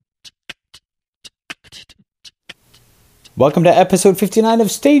Welcome to episode 59 of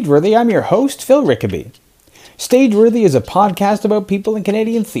Stageworthy. I'm your host, Phil Rickaby. Stageworthy is a podcast about people in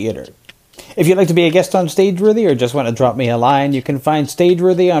Canadian theatre. If you'd like to be a guest on Stageworthy or just want to drop me a line, you can find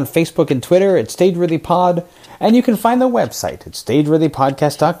Stageworthy on Facebook and Twitter at StageworthyPod, and you can find the website at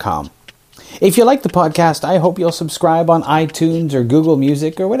StageworthyPodcast.com. If you like the podcast, I hope you'll subscribe on iTunes or Google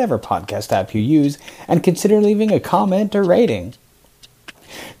Music or whatever podcast app you use, and consider leaving a comment or rating.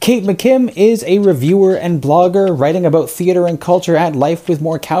 Kate McKim is a reviewer and blogger writing about theatre and culture at Life with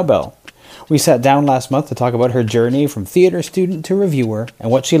More Cowbell. We sat down last month to talk about her journey from theatre student to reviewer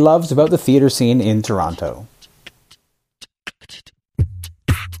and what she loves about the theatre scene in Toronto.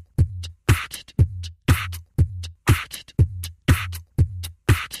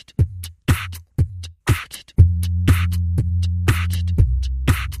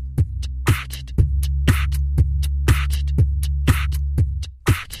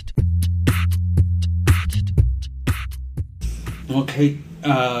 Okay,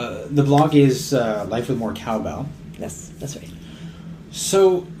 the blog is Life with More Cowbell. Yes, that's right.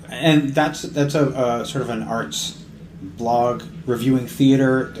 So, and that's a sort of an arts blog, reviewing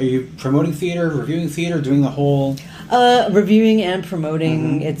theater. Are you promoting theater, reviewing theater, doing the whole? Reviewing and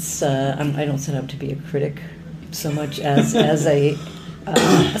promoting. Mm-hmm. It's I don't set out to be a critic so much as a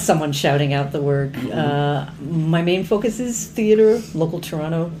someone shouting out the work. Mm-hmm. My main focus is theater, local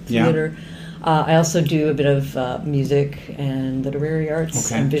Toronto theater. Yeah. I also do a bit of music and literary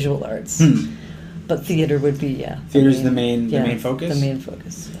arts and visual arts, but theater would be Theater's the main focus. The main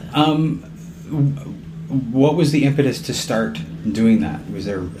focus. What was the impetus to start doing that? Was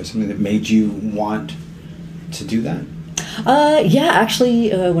there something that made you want to do that?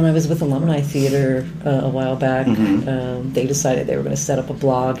 Actually, when I was with Alumni Theatre a while back, they decided they were going to set up a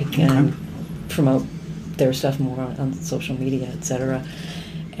blog and promote their stuff more on social media, etc.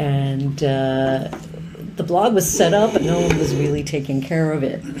 And the blog was set up, but no one was really taking care of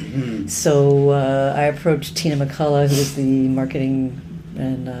it. Mm-hmm. So I approached Tina McCullough, who is the marketing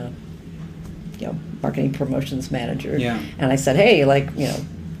and marketing promotions manager, and I said, "Hey, let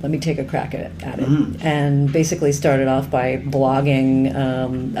me take a crack at it." Mm-hmm. And basically started off by blogging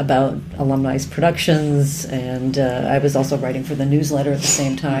about alumni's productions, and I was also writing for the newsletter at the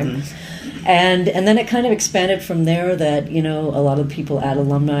same time. Mm-hmm. And then it kind of expanded from there that, a lot of people at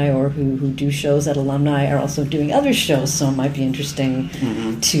Alumni or who do shows at Alumni are also doing other shows, so it might be interesting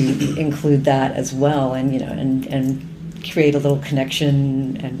to include that as well and create a little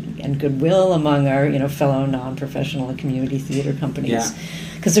connection and goodwill among our, fellow non-professional and community theater companies.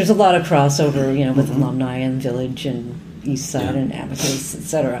 Because there's a lot of crossover, with Alumni and Village and East Side and Amicus,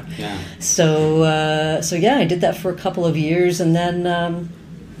 etc. Yeah. So I did that for a couple of years, and then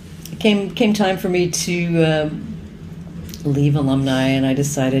came time for me to leave Alumni, and I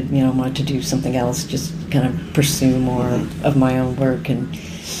decided, I wanted to do something else, just kind of pursue more of my own work and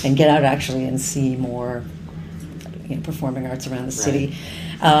get out actually and see more, performing arts around the city.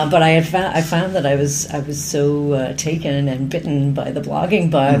 But I found that I was so taken and bitten by the blogging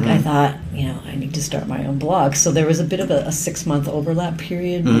bug. I thought, I need to start my own blog. So there was a bit of a 6-month overlap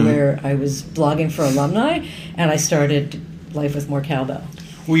period where I was blogging for Alumni, and I started Life with More Cowbell.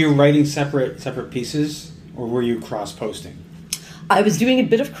 Were you writing separate pieces, or were you cross-posting? I was doing a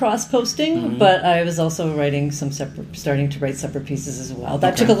bit of cross-posting, but I was also writing starting to write separate pieces as well.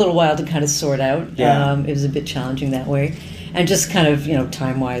 That took a little while to kind of sort out. Yeah. It was a bit challenging that way, and just kind of,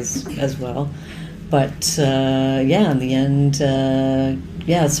 time-wise as well. But, in the end,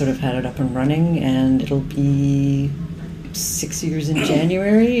 sort of had it up and running, and it'll be 6 years in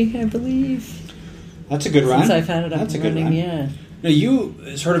January, I believe. That's a good run. Since I've had it up and running, yeah. Now, you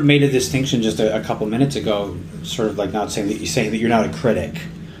sort of made a distinction just a couple minutes ago, sort of like not saying that you're not a critic.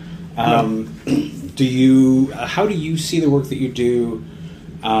 How do you see the work that you do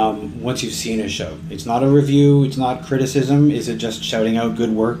once you've seen a show? It's not a review. It's not criticism. Is it just shouting out good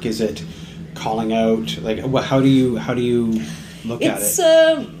work? Is it calling out? How do you look at it?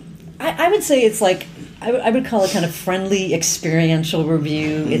 I would say it's like I would call it kind of friendly experiential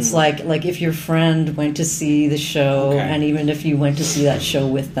review. It's like if your friend went to see the show, and even if you went to see that show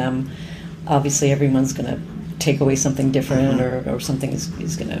with them, obviously everyone's going to take away something different, or something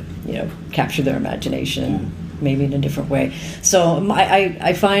is going to capture their imagination maybe in a different way. So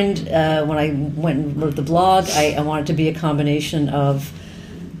I find when I went and wrote the blog, I wanted to be a combination of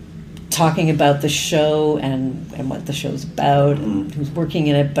talking about the show and what the show's about and who's working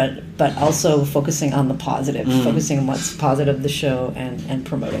in it, but also focusing on the positive, focusing on what's positive of the show and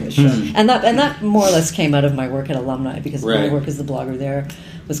promoting the show. And that more or less came out of my work at Alumni, because my work as the blogger there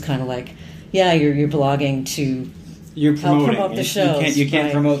was kind of like, you're blogging to You're promoting. I'll promote the shows. You can't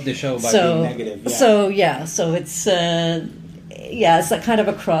right? promote the show by being negative. Yeah. So it's it's that kind of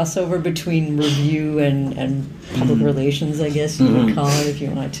a crossover between review and public relations, I guess you would call it, if you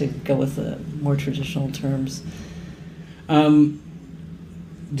wanted to go with the more traditional terms.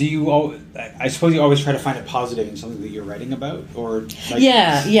 Do you? I suppose you always try to find a positive in something that you're writing about, or like...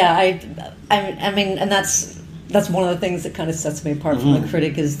 Yeah. I mean, and that's one of the things that kind of sets me apart from the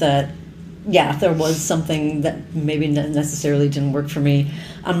critic is that, if there was something that maybe necessarily didn't work for me,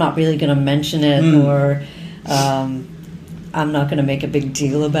 I'm not really going to mention it, or I'm not going to make a big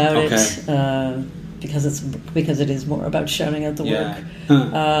deal about it because it is more about shouting out the work.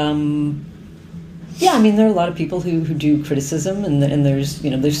 I mean, there are a lot of people who do criticism, and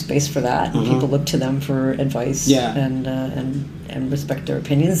there's space for that, and people look to them for advice and respect their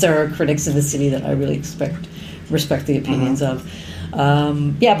opinions. There are critics in the city that I really respect the opinions of.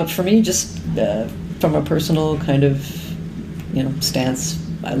 But for me, just from a personal kind of stance,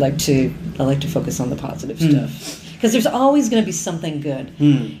 I like to focus on the positive stuff. Because there's always going to be something good.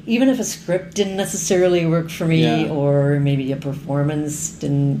 Even if a script didn't necessarily work for me, or maybe a performance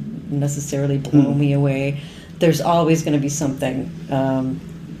didn't necessarily blow me away, there's always going to be something,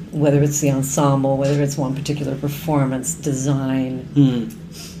 whether it's the ensemble, whether it's one particular performance, design.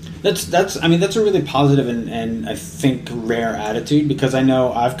 That's a really positive and I think rare attitude, because I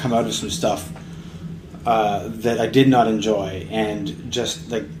know I've come out of some stuff that I did not enjoy, and just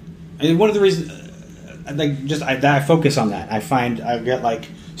like, one of the reasons... I focus on that. I find I get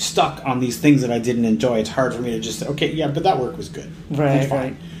stuck on these things that I didn't enjoy. It's hard for me to just say, okay, but that work was good.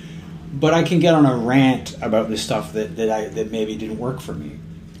 Right. But I can get on a rant about the stuff that maybe didn't work for me.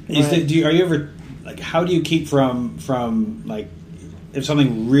 Are you ever how do you keep from if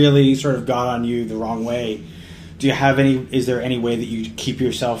something really sort of got on you the wrong way? Do you have is there any way that you keep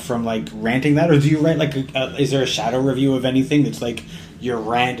yourself from ranting that, or do you write is there a shadow review of anything that's your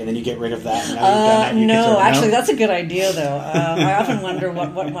rant and then you get rid of that? And now you've done that, no, actually, that's a good idea, though. I often wonder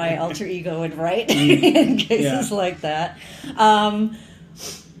what my alter ego would write in cases like that.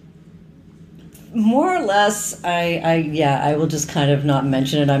 More or less, I will just kind of not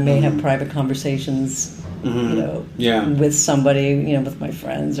mention it. I may have private conversations, with somebody, with my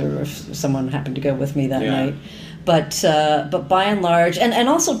friends, or if someone happened to go with me that night. But by and large, and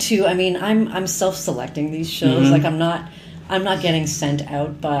also too, I mean, I'm self-selecting these shows. I'm not getting sent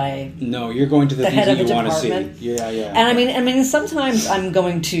out by... No, you're going to the things head that of you a want to see. Yeah. And I mean, sometimes I'm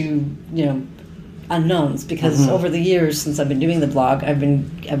going to, unknowns, because over the years since I've been doing the blog, I've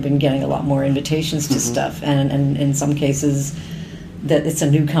been getting a lot more invitations to stuff, and in some cases that it's a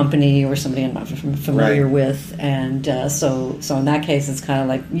new company or somebody I'm not familiar with, and so in that case it's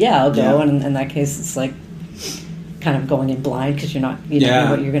kind of I'll go, and in that case it's kind of going in blind because you don't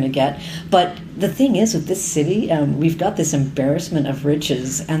know what you're going to get. But the thing is, with this city, we've got this embarrassment of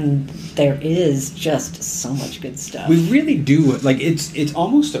riches, and there is just so much good stuff. We really do. It's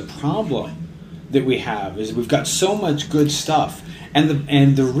almost a problem that we have, is we've got so much good stuff, and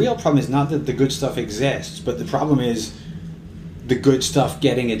the real problem is not that the good stuff exists, but the problem is the good stuff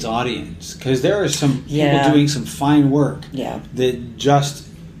getting its audience, because there are some people doing some fine work that just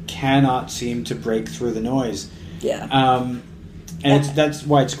cannot seem to break through the noise. And that's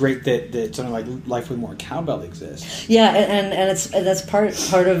why it's great that something like Life with More Cowbell exists. Yeah, and that's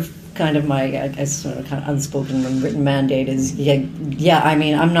part of kind of my sort of kind of unspoken and written mandate is I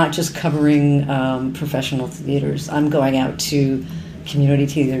mean, I'm not just covering professional theaters. I'm going out to community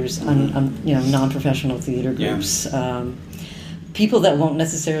theaters, non-professional theater groups. People that won't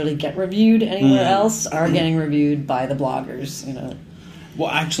necessarily get reviewed anywhere else are getting reviewed by the bloggers. Well,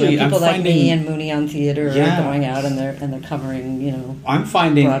 actually, people I'm like finding, me and Mooney on Theater are going out and they're covering, I'm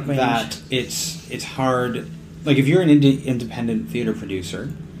finding that it's hard. If you're an independent theater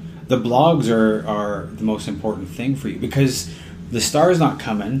producer, the blogs are the most important thing for you, because the Star's not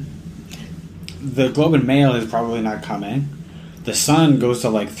coming, the Globe and Mail is probably not coming, the Sun goes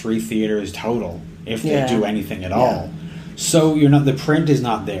to 3 theaters total if they do anything at all. So the print is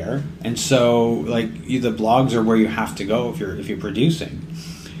not there, and so the blogs are where you have to go if you're producing,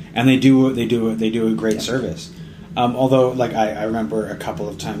 and they do a great service. Although I remember a couple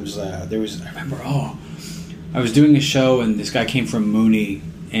of times I was doing a show and this guy came from Mooney,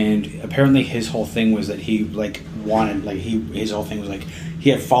 and apparently his whole thing was that he his whole thing was he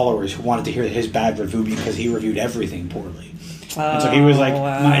had followers who wanted to hear his bad review because he reviewed everything poorly. And so he was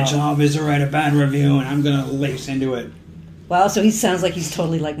my job is to write a bad review and I'm gonna lace into it. Wow, so he sounds like he's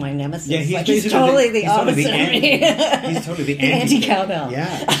totally like my nemesis. Yeah, he's totally the opposite of me. He's totally the anti-cowbell.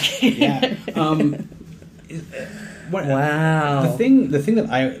 Yeah. Wow. The thing that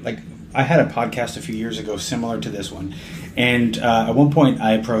I I had a podcast a few years ago similar to this one, and at one point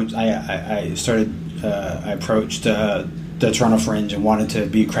I approached the Toronto Fringe and wanted to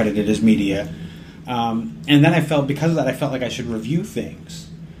be credited as media, and then I felt like I should review things.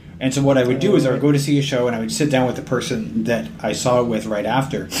 And so what I would do is I would go to see a show and I would sit down with the person that I saw it with right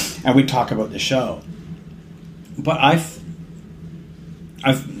after, and we'd talk about the show. But I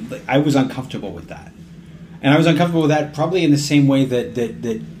was uncomfortable with that, and I was uncomfortable with that probably in the same way that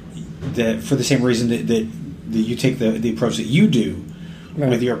for the same reason that you take the approach that you do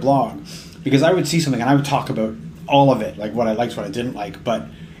with your blog, because I would see something and I would talk about all of it, like what I liked, what I didn't like, but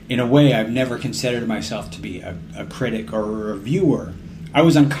in a way I've never considered myself to be a critic or a reviewer. I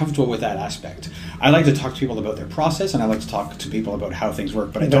was uncomfortable with that aspect. I like to talk to people about their process, and I like to talk to people about how things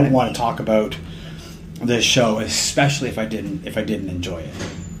work, but I don't want to talk about this show, especially if I didn't enjoy it.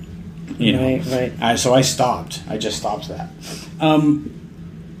 You know, right. So I stopped. I just stopped that.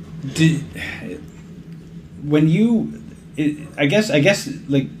 I guess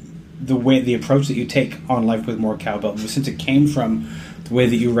like the approach that you take on Life with More Cowbell, since it came from the way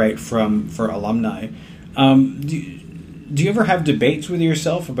that you write for alumni, do you ever have debates with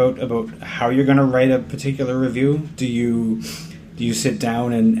yourself about how you're going to write a particular review? Do you sit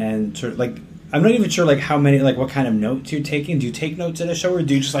down and sort of like, I'm not even sure like how many, like what kind of notes you're taking. Do you take notes at a show, or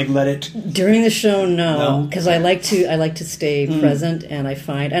do you just like let it during the show? No, because I like to stay present, and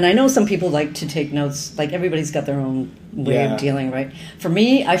I know some people like to take notes. Like everybody's got their own way of dealing, right? For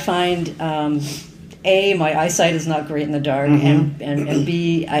me, I find my eyesight is not great in the dark, and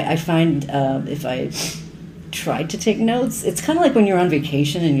B, I find if I tried to take notes, it's kind of like when you're on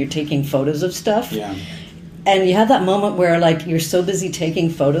vacation and you're taking photos of stuff. Yeah. And you have that moment where, like, you're so busy taking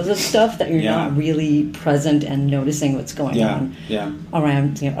photos of stuff that you're not really present and noticing what's going on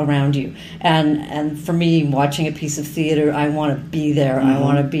around you. And for me, watching a piece of theater, I want to be there. I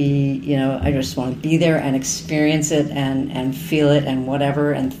want to be, I just want to be there and experience it and feel it and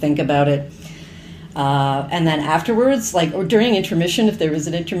whatever and think about it. And then afterwards, like, or during intermission, if there is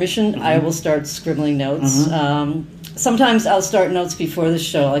an intermission, I will start scribbling notes. Sometimes I'll start notes before the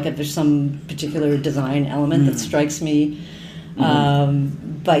show, like if there's some particular design element that strikes me.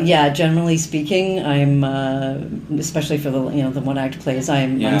 But yeah, generally speaking, I'm especially for the the one act plays,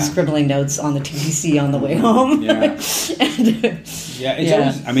 I'm scribbling notes on the TTC on the way home. It's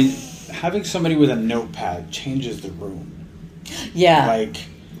always, I mean, having somebody with a notepad changes the room. Yeah, like,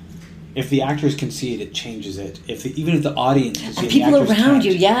 if the actors can see it, it changes it. Even if the audience can see it, people around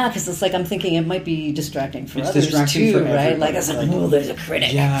you, because it's like I'm thinking it might be distracting for others too, right? Like it's like, oh, there's a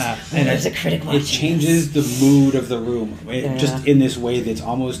critic. Yeah, and there's a critic watching. It changes the mood of the room, just in this way that's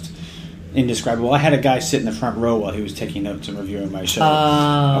almost indescribable. I had a guy sit in the front row while he was taking notes and reviewing my show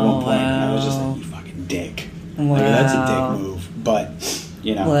at one point, and I was just like, "You fucking dick!" Wow. Like, that's a dick move, but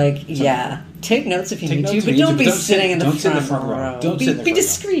take notes if you need to, but don't be sitting in the front row. Don't be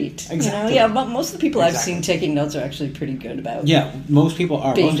discreet. Exactly. But most of the people I've seen taking notes are actually pretty good about. Yeah, most people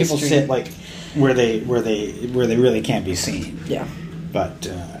are. Most people sit like where they really can't be seen. Yeah, but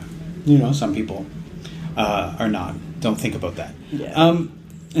some people are not. Don't think about that. Yeah.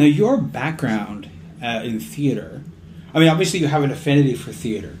 Your background in theater. I mean, obviously you have an affinity for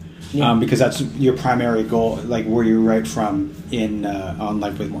theater. Yeah. Because that's your primary goal, like where you write from in on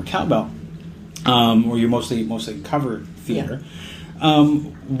Life with More Cowbell, where you mostly cover theater. Yeah.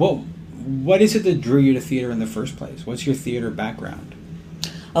 What is it that drew you to theater in the first place? What's your theater background?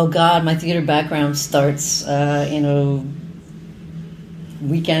 Oh God, my theater background starts,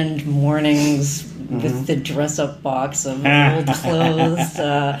 weekend mornings with the dress-up box of old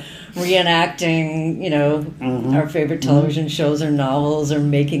clothes. Reenacting, our favorite television shows or novels, or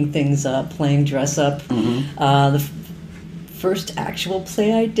making things up, playing dress up. The first actual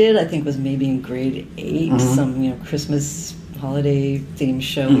play I did, I think, was maybe in grade 8. Some Christmas holiday themed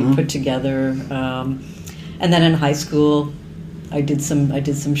show we put together, and then in high school, I did some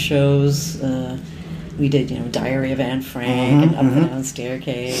shows. We did, Diary of Anne Frank and Up and Down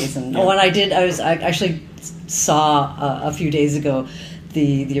Staircase, and I actually saw a few days ago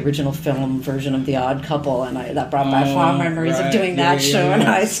the original film version of The Odd Couple, and that brought back fond memories of doing that show in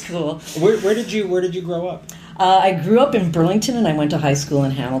high school. Where did you grow up? I grew up in Burlington, and I went to high school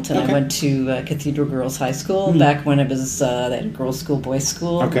in Hamilton. Okay. I went to Cathedral Girls High School back when it was they had a girls' school, boys'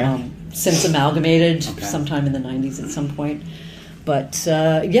 school. Okay. Since amalgamated sometime in the 90s at some point. But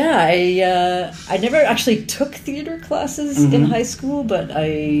I never actually took theater classes in high school, but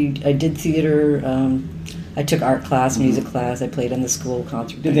I did theater. I took art class, music class. I played in the school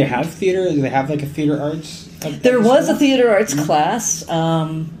concert band. Did they have theater? Did they have like a theater arts? There was a theater arts class.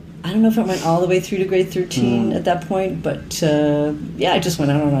 I don't know if I went all the way through to grade 13 at that point, but I just went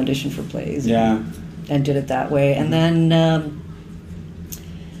out on audition for plays. Yeah. And did it that way. And then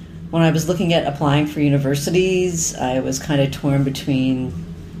when I was looking at applying for universities, I was kind of torn between,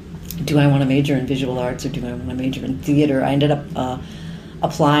 do I want to major in visual arts or do I want to major in theater? I ended up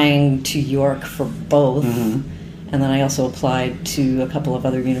applying to York for both. And then I also applied to a couple of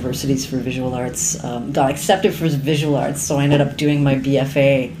other universities for visual arts. Got accepted for visual arts, so I ended up doing my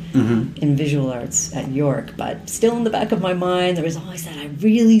BFA in visual arts at York. But still in the back of my mind, there was always that I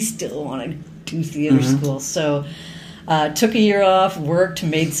really still want to do theater school. So took a year off, worked,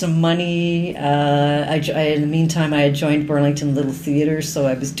 made some money. In the meantime, I had joined Burlington Little Theater, so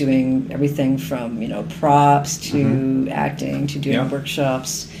I was doing everything from props to acting to doing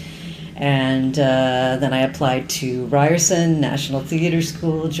workshops. And then I applied to Ryerson National Theatre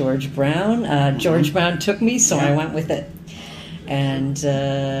School, George Brown. George Brown took me, so I went with it. And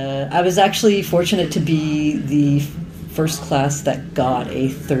I was actually fortunate to be the first class that got a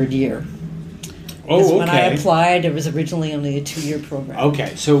third year. Because when I applied, it was originally only a 2-year program.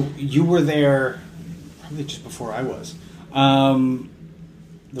 Okay, so you were there probably just before I was.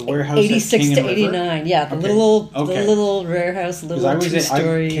 The warehouse 86 at to 89, yeah. The little warehouse, little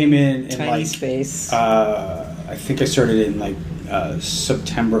 2-story, I came in tiny space. I think I started in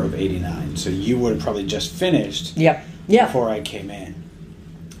September of 89, so you would have probably just finished before I came in.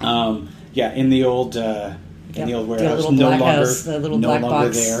 In the old warehouse, the little black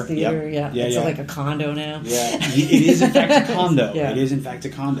box there. Theater, it's like a condo now. Yeah, it is in fact a condo. It is in fact a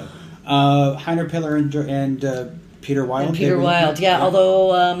condo. Heiner Piller and Peter Wilde. And Peter Wilde,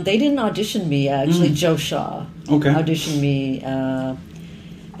 although they didn't audition me. Actually, Joe Shaw auditioned me,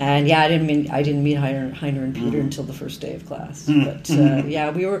 and I didn't meet Heiner and Peter until the first day of class. But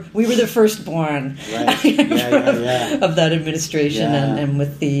we were the firstborn of that administration, and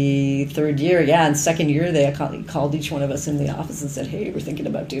with the third year, and second year, they called each one of us in the office and said, "Hey, we're thinking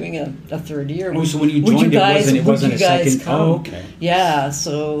about doing a third year. So when you joined, it wasn't a second. Come? Oh, okay. Yeah.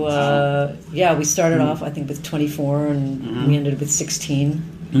 So we started off, I think, with 24, and we ended with 16.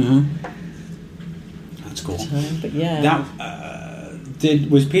 That's cool. But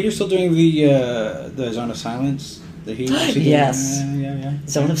was Peter still doing the Zone of Silence that he actually did? Yes.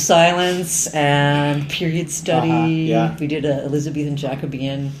 Zone of Silence and Period Study. We did Elizabethan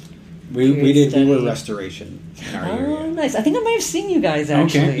Jacobean. We were Restoration in our area. Nice. I think I might have seen you guys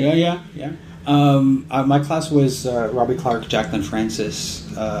actually. Okay. Yeah. My class was Robbie Clark, Jacqueline Francis,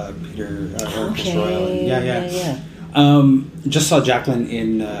 Peter Royal. Just saw Jacqueline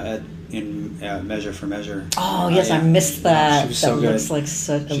in Measure for Measure. Oh yes, I missed that. She was so good. Looks like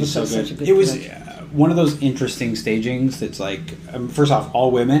such a good. It was one of those interesting stagings that's like, first off,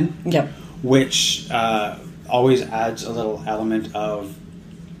 all women. Yep. Which always adds a little element of,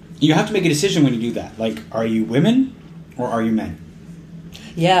 you have to make a decision when you do that. Like, are you women or are you men?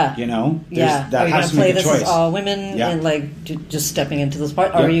 Yeah. That are you has to play make a this choice. as all women and just stepping into this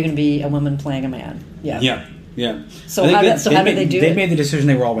part, or are you going to be a woman playing a man? Yeah. So how did they do it? They made the decision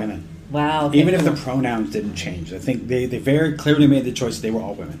they were all women. Wow. Okay, even if the pronouns didn't change. I think they very clearly made the choice they were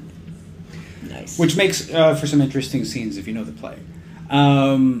all women. Nice. Which makes for some interesting scenes if you know the play.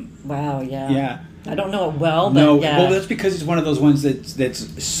 Wow, yeah. I don't know it well, but well, that's because it's one of those ones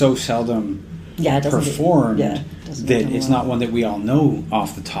that's so seldom performed that it's not one that we all know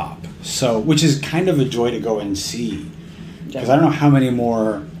off the top. So, which is kind of a joy to go and see. Because I don't know how many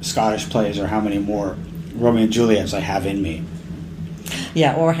more Scottish plays or how many more Romeo and Juliets I have in me.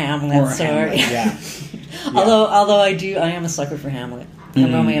 Yeah, or Hamlet. Although I am a sucker for Hamlet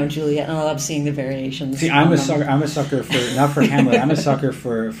and Romeo and Juliet, and I love seeing the variations. See, I'm a sucker for not for Hamlet. I'm a sucker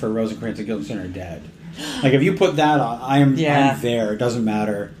for Rosencrantz and Guildenstern Are Dead. Like if you put that on, I'm there. It doesn't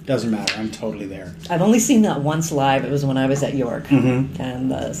matter. I'm totally there. I've only seen that once live. It was when I was at York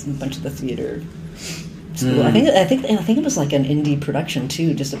and a bunch of the theater school. I think it was like an indie production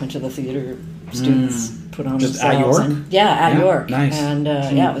too. Just a bunch of the theater students put on just themselves. at York. At York. Nice. And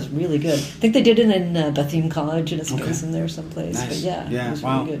it was really good. I think they did it in Bethune College in a space in there someplace. Nice. But it was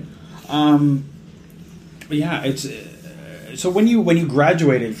really good. It's. So when you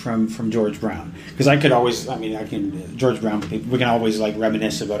graduated from George Brown, because George Brown, we can always like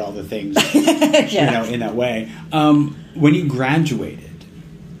reminisce about all the things, in that way. When you graduated,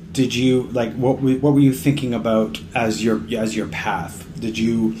 did you like what were you thinking about as your path? Did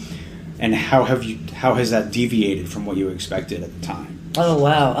you, and how has that deviated from what you expected at the time? Oh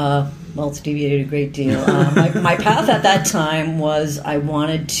wow. Well, it's deviated a great deal. My path at that time was I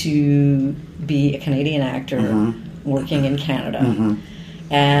wanted to be a Canadian actor working in Canada.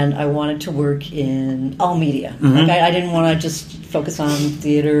 and I wanted to work in all media. Like I didn't want to just focus on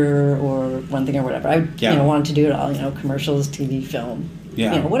theater or one thing or whatever. I wanted to do it all. Commercials, TV, film.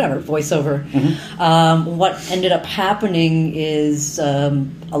 Whatever, voiceover. What ended up happening is a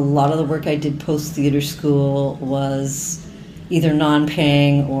lot of the work I did post-theater school was either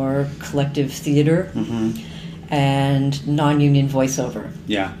non-paying or collective theater and non-union voiceover.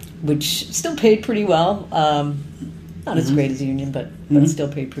 Yeah. Which still paid pretty well. Not as great as union, but still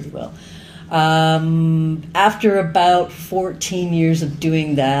paid pretty well. After about 14 years of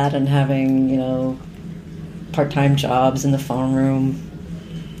doing that and having, part-time jobs in the phone room,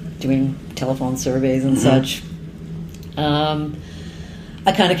 doing telephone surveys and such,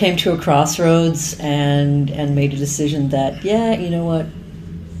 I kind of came to a crossroads and made a decision that,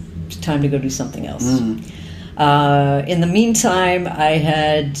 it's time to go do something else. In the meantime, I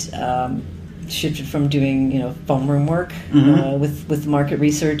had shifted from doing, phone room work with market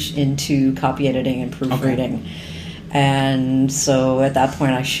research into copy editing and proofreading. Okay. And so at that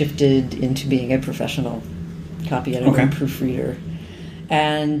point, I shifted into being a professional copy editor and proofreader.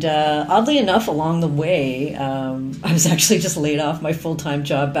 And oddly enough, along the way, I was actually just laid off my full-time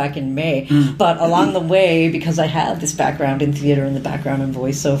job back in May. But along the way, because I had this background in theater and the background in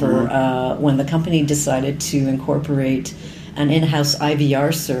voiceover, when the company decided to incorporate an in-house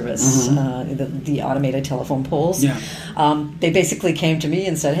IVR service, the automated telephone poles, they basically came to me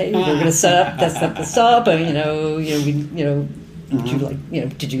and said, "Hey, we're going to set this up, and would you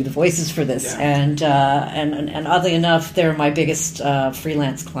like to do the voices for this?" And oddly enough, they're my biggest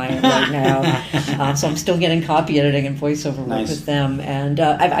freelance client right now. So I'm still getting copy editing and voiceover work with them, and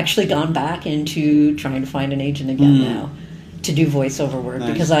I've actually gone back into trying to find an agent again now to do voiceover work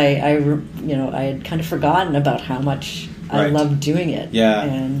because I had kind of forgotten about how much I loved doing it. Yeah,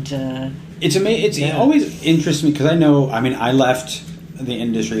 and it's amazing. It always interests me because I left the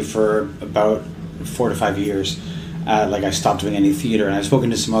industry for about 4 to 5 years. I stopped doing any theater, and I've spoken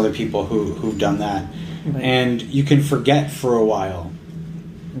to some other people who've done that, and you can forget for a while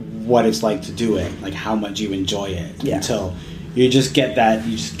what it's like to do it, like how much you enjoy it, until you just get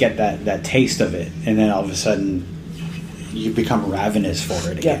that taste of it, and then all of a sudden you become ravenous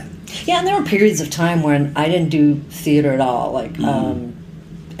for it again. Yeah, and there were periods of time when I didn't do theater at all, and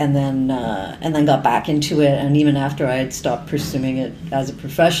then got back into it, and even after I had stopped pursuing it as a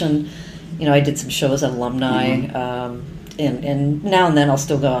profession. I did some shows at Alumni, and now and then I'll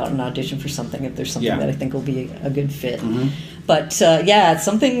still go out and audition for something if there's something that I think will be a good fit. But it's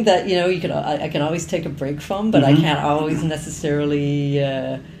something that I can always take a break from, but I can't always necessarily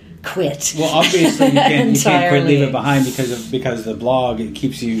quit. Well, obviously you can't quite leave it behind because the blog it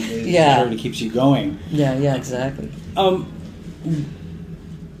keeps you it keeps you going. Yeah, exactly.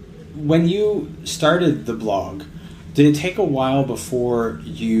 When you started the blog, did it take a while before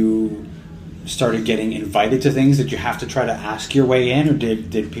you started getting invited to things? Did you have to try to ask your way in, or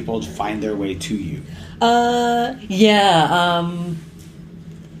did people find their way to you? At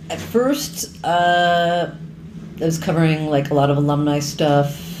first, I was covering a lot of alumni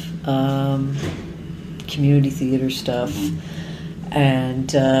stuff, community theater stuff,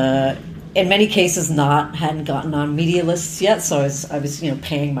 and in many cases hadn't gotten on media lists yet. So I was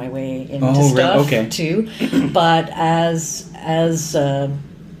paying my way into stuff too. But as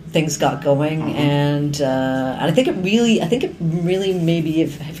things got going, and I think it really maybe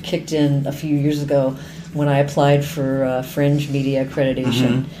have kicked in a few years ago when I applied for Fringe media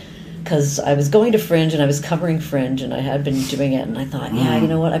accreditation, because I was going to Fringe and I was covering Fringe and I had been doing it, and I thought, you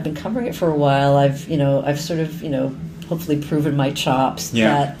know what, I've been covering it for a while. I've sort of hopefully proven my chops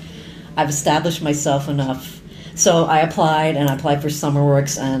that I've established myself enough. So I applied for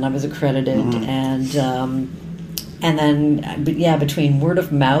SummerWorks, and I was accredited, and then between word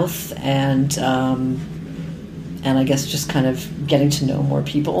of mouth and I guess just kind of getting to know more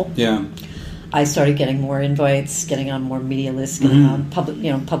people. Yeah. I started getting more invites, getting on more media lists, getting on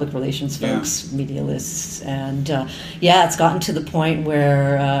public relations folks' media lists, and it's gotten to the point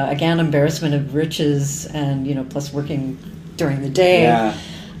where again, embarrassment of riches, and plus working during the day. Yeah.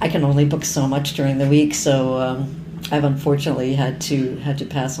 I can only book so much during the week, so I've unfortunately had to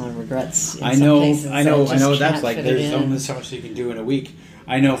pass on regrets. In some cases. I know. That's there's only so much you can do in a week.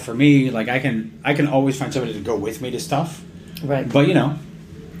 I know for me, I can always find somebody to go with me to stuff. Right. But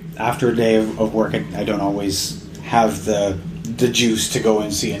after a day of work, I don't always have the juice to go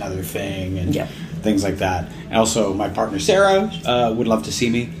and see another thing and things like that. And also, my partner Sarah would love to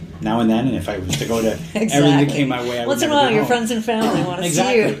see me now and then, and if I was to go to everything that came my way, I would once in a while, your friends and family want to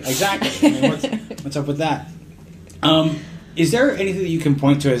see you. Exactly. I mean, what's up with that? Is there anything that you can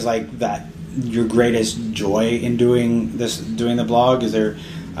point to as that your greatest joy in doing the blog? Is there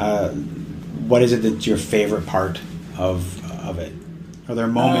what is it that's your favorite part of it? Are there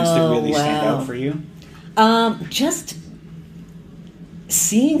moments that really stand out for you? Just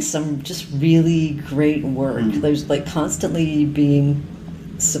seeing some just really great work. There's like constantly being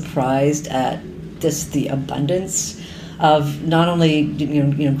surprised at the abundance of not only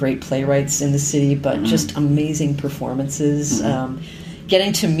great playwrights in the city, but just amazing performances.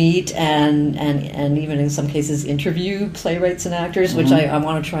 Getting to meet and even in some cases interview playwrights and actors, which I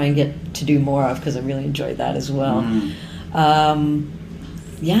want to try and get to do more of because I really enjoyed that as well. And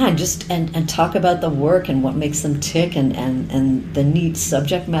talk about the work and what makes them tick and the neat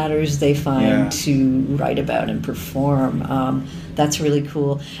subject matters they find to write about and perform. That's really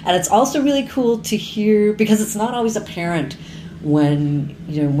cool. And it's also really cool to hear, because it's not always apparent when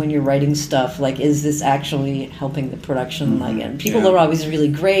you're writing stuff, like, is this actually helping the production? And people are always really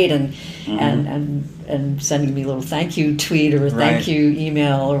great and sending me a little thank you tweet or a thank you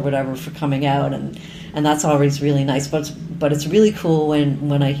email or whatever for coming out, and that's always really nice. But it's really cool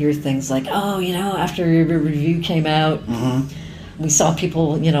when I hear things like, after your review came out, we saw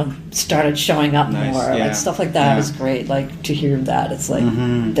people, started showing up more. Like stuff like that is great. Like to hear that, it's like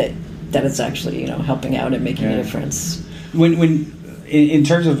that it's actually helping out and making a difference. When in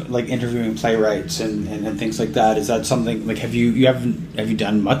terms of like interviewing playwrights and things like that, is that something like have you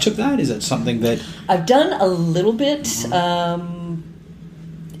done much of that? Is that something that I've done a little bit, and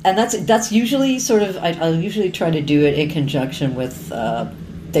that's usually sort of I'll usually try to do it in conjunction with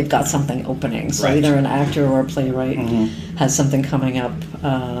they've got something opening, so either an actor or a playwright has something coming up.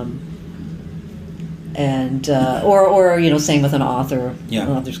 And or same with an author. An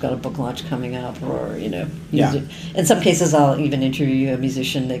author's got a book launch coming up, or in some cases I'll even interview a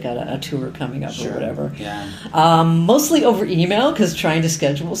musician. They got a tour coming up or whatever. Mostly over email, because trying to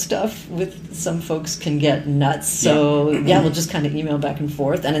schedule stuff with some folks can get nuts. So we'll just kind of email back and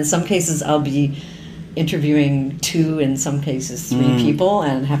forth. And in some cases I'll be interviewing 2, in some cases 3 people,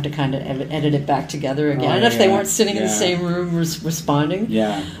 and have to kind of edit it back together again if they weren't sitting in the same room responding.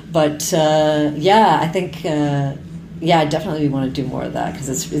 But I think I definitely want to do more of that,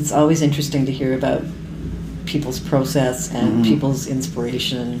 because it's always interesting to hear about people's process and people's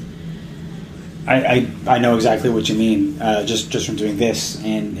inspiration. I know exactly what you mean, just from doing this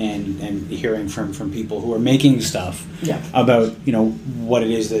and hearing from people who are making stuff about what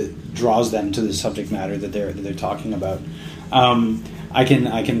it is that draws them to the subject matter that they're talking about. I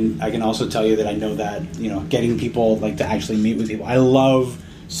can also tell you that I know that getting people like to actually meet with people. I love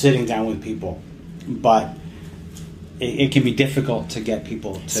sitting down with people, but it can be difficult to get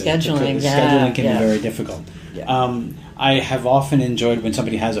people to scheduling. Scheduling can be very difficult. I have often enjoyed when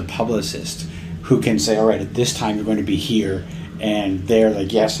somebody has a publicist who can say, all right, at this time you're going to be here, and they're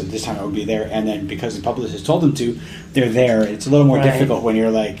like, yes, at this time I will be there, and then because the publicist told them to, they're there. It's a little more difficult when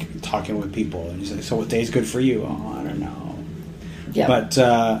you're like talking with people, and you're like, so what day is good for you? Oh, I don't know. But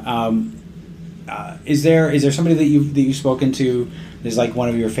is there somebody that you've spoken to is like one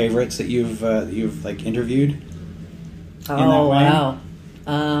of your favorites that you've like interviewed? Oh, wow.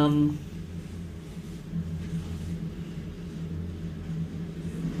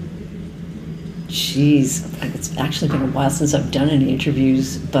 Geez, it's actually been a while since I've done any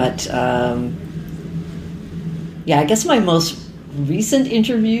interviews, but I guess my most recent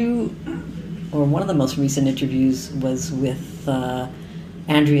interview, or one of the most recent interviews, was with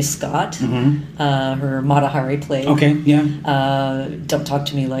Andrea Scott, her Mata Hari play. Don't Talk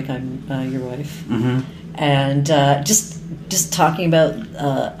to Me Like I'm Your Wife. And just talking about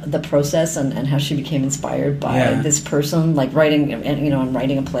the process and how she became inspired by this person, like writing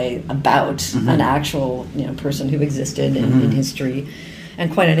a play about an actual person who existed in history,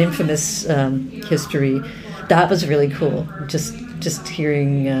 and quite an infamous history. That was really cool. Just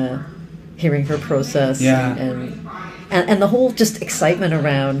hearing her process and the whole just excitement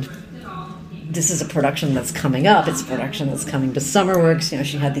around. This is a production that's coming up. It's a production that's coming to SummerWorks.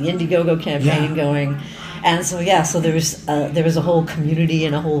 She had the Indiegogo campaign going, and so there was a whole community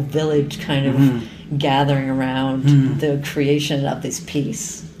and a whole village kind of gathering around the creation of this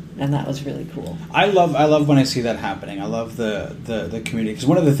piece, and that was really cool. I love when I see that happening. I love the community, because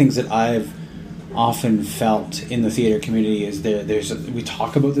one of the things that I've often felt in the theater community is we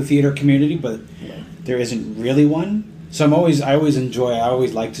talk about the theater community, but there isn't really one. So I always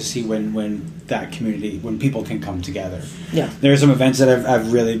like to see when that community, when people can come together. There are some events that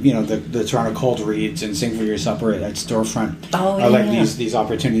I've really, the Toronto Cold Reads and Sing for Your Supper at Storefront are like these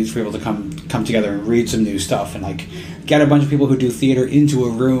opportunities for people to come together and read some new stuff and like get a bunch of people who do theater into a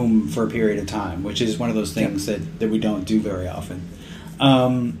room for a period of time, which is one of those things that we don't do very often.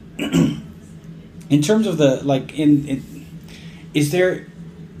 In terms of the, like, is there,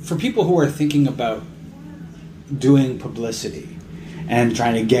 for people who are thinking about doing publicity and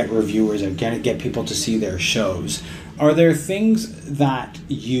trying to get reviewers and get people to see their shows, are there things that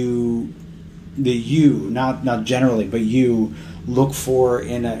you not generally, but you look for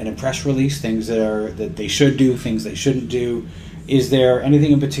in a press release, things that they should do, things they shouldn't do? Is there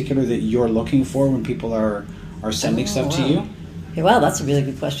anything in particular that you're looking for when people are sending stuff to you? Yeah, well, that's a really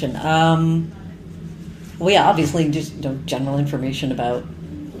good question. Well, yeah, obviously just general information about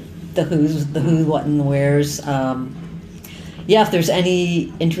the who, what, and the wheres. Yeah, if there's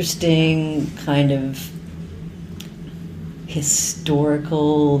any interesting kind of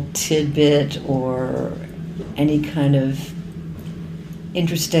historical tidbit or any kind of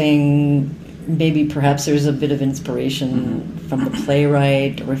interesting, maybe perhaps there's a bit of inspiration from the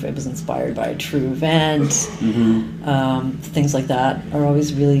playwright, or if it was inspired by a true event. Things like that are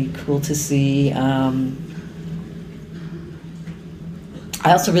always really cool to see.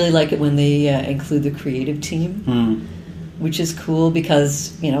 I also really like it when they include the creative team, which is cool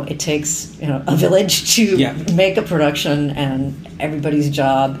because, it takes, a village to make a production, and everybody's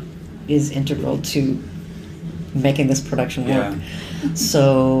job is integral to making this production work.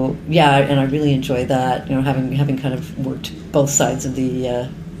 So, and I really enjoy that, having kind of worked both sides of the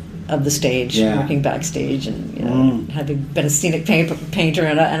stage, working backstage, and having been a scenic painter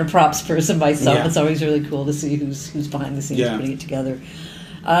and a props person myself. It's always really cool to see who's behind the scenes putting it together.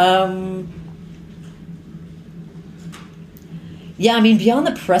 Beyond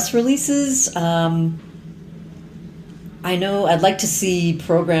the press releases, I know I'd like to see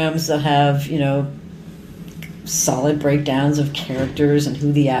programs that have, solid breakdowns of characters and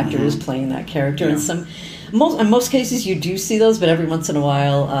who the actor is playing that character. And in most cases you do see those, but every once in a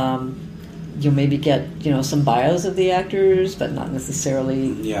while you'll maybe get, some bios of the actors, but not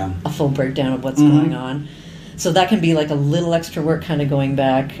necessarily a full breakdown of what's going on. So that can be like a little extra work, kind of going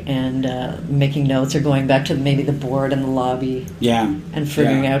back and making notes, or going back to maybe the board and the lobby, and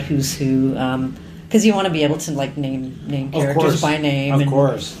figuring out who's who, because you want to be able to like name characters by name, of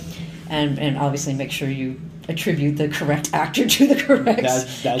course, and obviously make sure you attribute the correct actor to the correct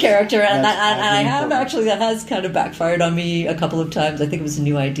character, and I have actually, that has kind of backfired on me a couple of times. I think it was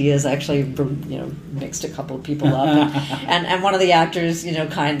New Ideas. I actually mixed a couple of people up, and one of the actors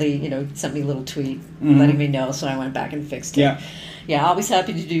kindly sent me a little tweet letting me know, so I went back and fixed it. Always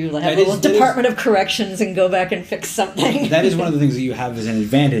happy to do have a little department of corrections and go back and fix something. That is one of the things that you have as an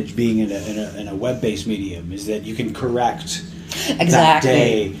advantage being in a web-based medium, is that you can correct that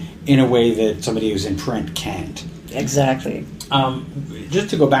day in a way that somebody who's in print can't. Exactly. Just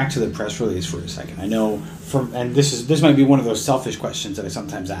to go back to the press release for a second, I know and this might be one of those selfish questions that I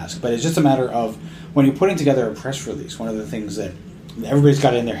sometimes ask, but it's just a matter of when you're putting together a press release, one of the things that everybody's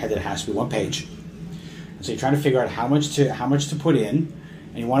got in their head that it has to be one page. And so you're trying to figure out how much to put in,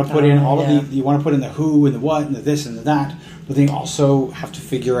 and you want to put in you want to put in the who and the what and the this and the that, but then you also have to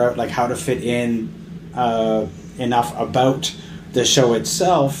figure out like how to fit in enough about the show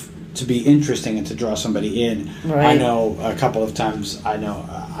itself to be interesting and to draw somebody in. Right. I know a couple of times,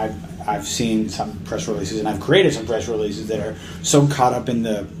 I've seen some press releases, and I've created some press releases that are so caught up in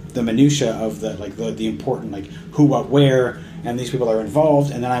the minutia of the important, like who, what, where, and these people are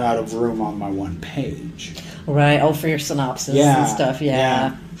involved, and then I'm out of room on my one page. Right. Oh, for your synopsis and stuff.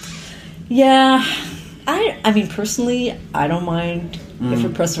 Yeah. I mean, personally, I don't mind if a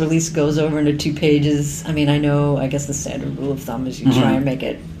press release goes over into 2 pages. I mean, I guess the standard rule of thumb is you try and make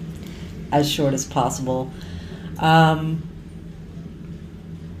it as short as possible.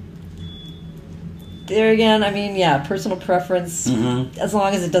 There again, I mean, personal preference. As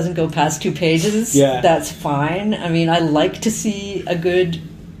long as it doesn't go past 2 pages, that's fine. I mean, I like to see a good,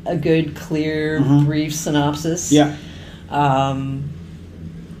 clear, brief synopsis.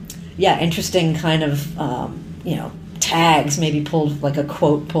 Interesting kind of, tags, maybe pulled, like a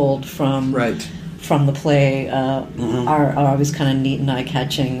quote pulled from the play, are always kind of neat and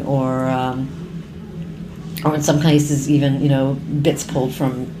eye-catching, or in some cases even, bits pulled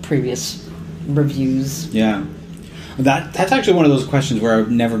from previous reviews. That's actually one of those questions where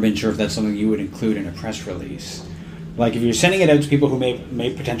I've never been sure if that's something you would include in a press release. Like, if you're sending it out to people who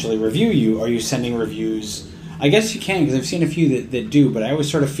may potentially review you, are you sending reviews? I guess you can, because I've seen a few that do, but I always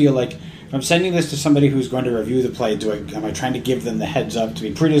sort of feel like if I'm sending this to somebody who's going to review the play, am I trying to give them the heads up to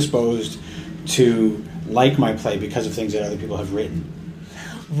be predisposed to like my play because of things that other people have written?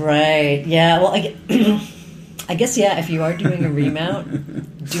 Right. Yeah. Well, I guess if you are doing a remount,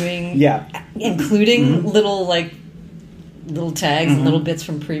 including little tags and little bits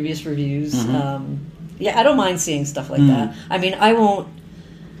from previous reviews. I don't mind seeing stuff like that. I mean, I won't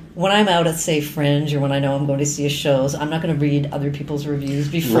when I'm out at, say, Fringe, or when I know I'm going to see a show, I'm not going to read other people's reviews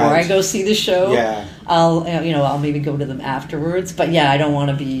before Right. I go see the show. Yeah. I'll maybe go to them afterwards. But yeah, I don't want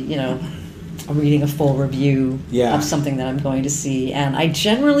to be, reading a full review Yeah. of something that I'm going to see. And I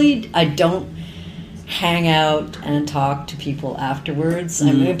don't hang out and talk to people afterwards.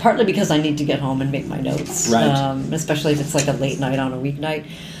 I mean, partly because I need to get home and make my notes, Right. especially if it's like a late night on a weeknight.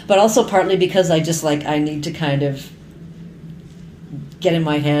 But also partly because I just I need to kind of get in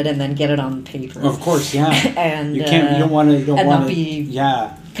my head and then get it on paper. Of course, yeah. And you can't. You don't want to. You don't and want not to. be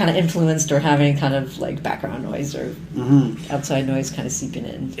Yeah. kind of influenced or having kind of like background noise or outside noise kind of seeping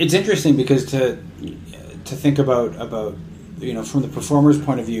in. It's interesting because to think about from the performer's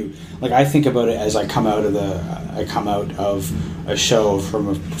point of view, like I think about it as I come out of a show from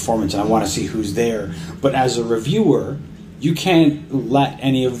a performance and I want to see who's there. But as a reviewer, you can't let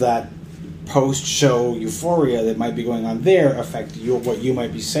any of that post-show euphoria that might be going on there affect what you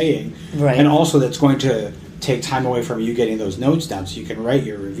might be saying, Right. and also that's going to take time away from you getting those notes down so you can write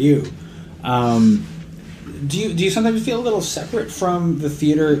your review. Do you sometimes feel a little separate from the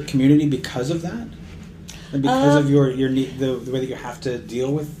theater community because of that? And because of your the way that you have to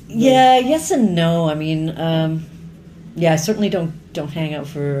deal with? Yeah, yes and no. I mean, I certainly don't hang out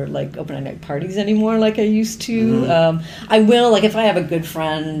for like open night parties anymore like I used to. I will, like if I have a good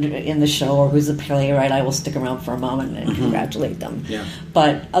friend in the show or who's a playwright, I will stick around for a moment and congratulate them. Yeah.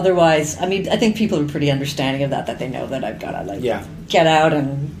 But otherwise, I mean, I think people are pretty understanding of that they know that I've got to get out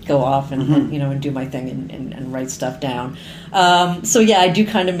and go off and and do my thing and write stuff down. So yeah, I do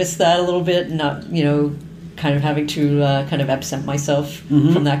kind of miss that a little bit, not kind of having to kind of absent myself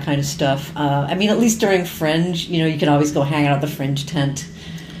from that kind of stuff. I mean, at least during Fringe, you can always go hang out at the Fringe tent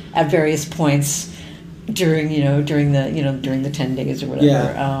at various points during the 10 days or whatever.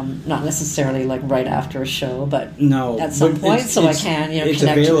 Yeah. Not necessarily like right after a show, but No, at some but point, so I can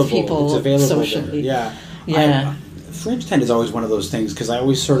connect with people It's available socially. there. Yeah, Yeah. Fringe tent is always one of those things because I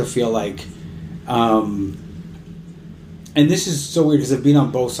always sort of feel like. And this is so weird because I've been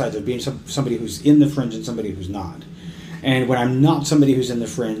on both sides. I've been somebody who's in the Fringe and somebody who's not. And when I'm not somebody who's in the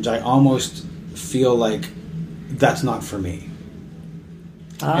Fringe, I almost feel like that's not for me.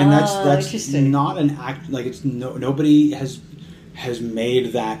 And that's interesting. not an act. Like it's nobody has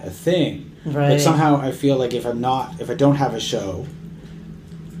made that a thing. Right. But somehow I feel like if I don't have a show,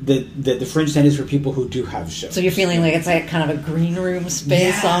 that the Fringe tent is for people who do have shows. So you're feeling like it's like kind of a green room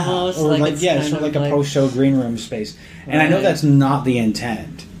space almost? Or it's it's sort of like a post-show green room space. And I know Right. that's not the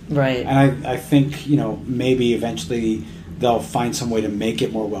intent. Right. And I think, maybe eventually they'll find some way to make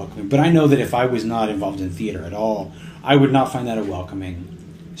it more welcoming. But I know that if I was not involved in theater at all, I would not find that a welcoming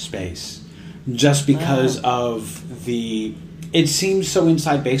space. Just because of it seems so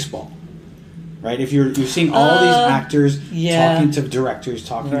inside baseball. Right? If you're seeing all these actors talking to directors,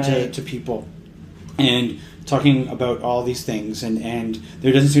 talking Right. to people, and talking about all these things, and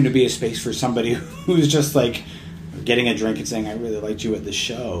there doesn't seem to be a space for somebody who's just like getting a drink and saying, "I really liked you at the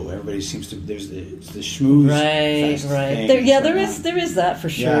show." Everybody seems to there's the schmooze fest Right. thing There is that for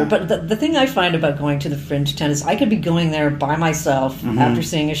sure. Yeah. But the thing I find about going to the Fringe tent is I could be going there by myself after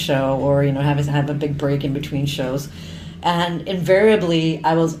seeing a show, or have a big break in between shows. And invariably,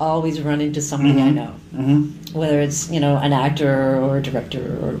 I will always run into somebody I know, whether it's an actor or a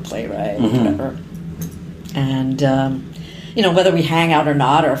director or a playwright or whatever. And whether we hang out or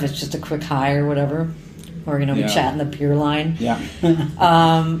not, or if it's just a quick hi or whatever, or we chat in the beer line. Yeah.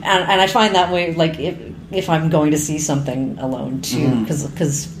 And I find that way, like if I'm going to see something alone too,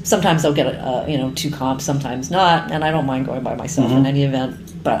 because sometimes I'll get two comps, sometimes not, and I don't mind going by myself in any event.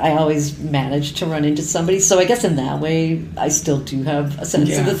 But I always manage to run into somebody. So I guess in that way, I still do have a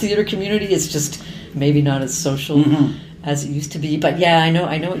sense of the theater community. It's just maybe not as social as it used to be. But yeah, I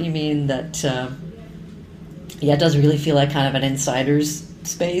know what you mean. That it does really feel like kind of an insider's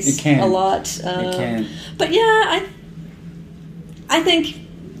space. It can a lot. It can. But yeah, I think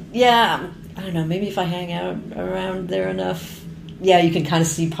I don't know. Maybe if I hang out around there enough. Yeah, you can kind of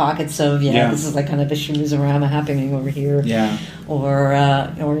see pockets of this is like kind of a schmoozorama happening over here. Yeah. Or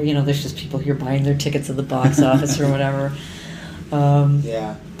there's just people here buying their tickets at the box office or whatever.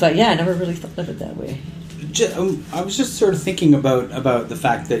 But yeah, I never really thought of it that way. I was just sort of thinking about the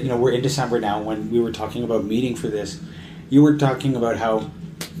fact that we're in December now. When we were talking about meeting for this, you were talking about how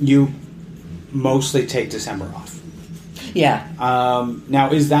you mostly take December off. Yeah. Now,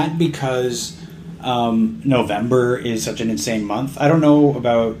 is that because November is such an insane month? I don't know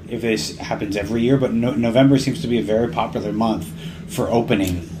about if this happens every year, but November seems to be a very popular month for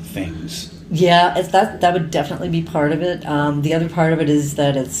opening things. Yeah, that would definitely be part of it. The other part of it is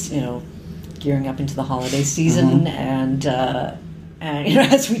that it's gearing up into the holiday season, and and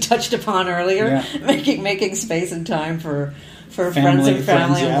as we touched upon earlier, making space and time for friends and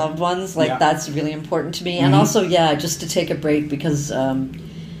family and loved ones, that's really important to me. And also, just to take a break because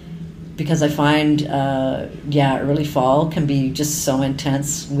I find, early fall can be just so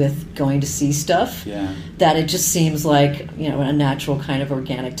intense with going to see stuff that it just seems like, a natural kind of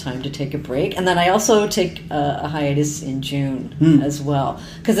organic time to take a break. And then I also take a hiatus in June as well,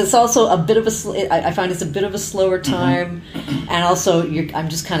 because it's also a bit of I find it's a bit of a slower time, and also I'm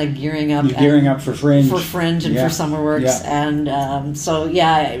just kind of gearing up. You're gearing up for Fringe. For Fringe and for Summer Works, and I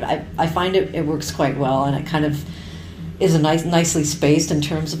find it works quite well, and it kind of is nicely spaced in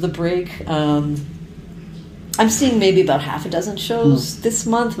terms of the break. I'm seeing maybe about half a dozen shows this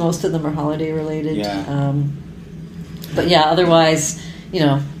month. Most of them are holiday related. But otherwise,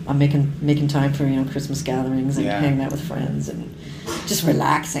 I'm making time for Christmas gatherings and hanging out with friends and just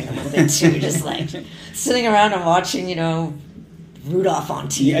relaxing a little bit too. Just like sitting around and watching, Rudolph on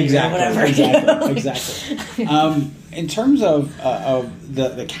TV or whatever. Exactly. In terms of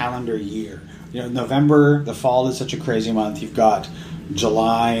the calendar year. November, the fall is such a crazy month. You've got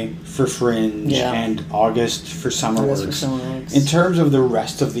July for Fringe and August for Summer Works. In terms of the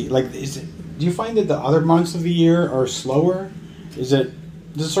rest of the do you find that the other months of the year are slower? Does it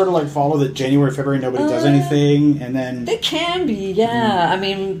sort of follow that January, February nobody does anything, and then it can be, I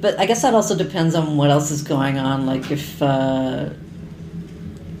mean, but I guess that also depends on what else is going on. Like if I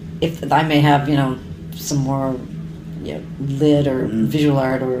may have some more lit or visual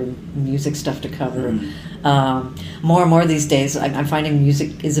art or music stuff to cover. More and more these days, I'm finding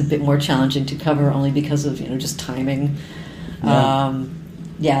music is a bit more challenging to cover, only because of just timing. A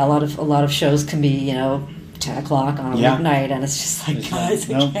lot of shows can be 10 o'clock on a weeknight, and it's just like, guys,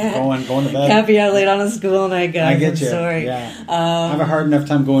 I can't going to bed. Can't be out late on a school night, guys. I get you. Sorry. I have a hard enough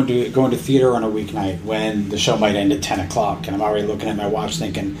time going to theater on a weeknight when the show might end at 10 o'clock, and I'm already looking at my watch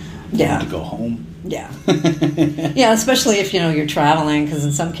thinking, I want to go home. Especially if you're traveling, because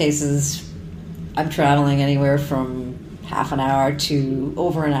in some cases I'm traveling anywhere from half an hour to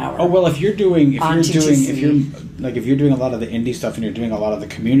over an hour. Oh well, if you're doing a lot of the indie stuff and you're doing a lot of the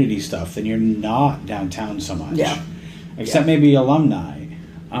community stuff, then you're not downtown so much. Except maybe alumni.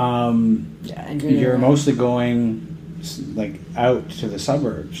 And you're mostly going out to the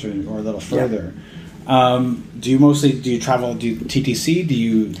suburbs or a little further. Do you travel? Do you TTC? Do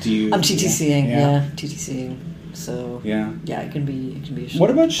you? I'm TTCing. TTCing. So it can be a show. What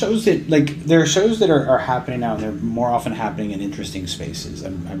about shows that there are shows that are happening now, and they're more often happening in interesting spaces.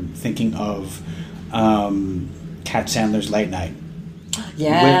 I'm thinking of Kat Sandler's Late Night.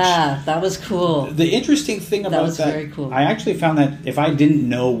 That was cool. The interesting thing about that was very cool. I actually found that if I didn't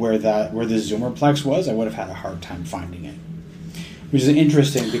know where the Zoomerplex was, I would have had a hard time finding it. Which is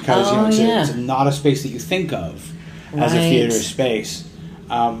interesting because it's not a space that you think of as a theater space,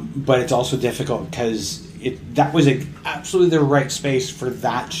 but it's also difficult because that was absolutely the right space for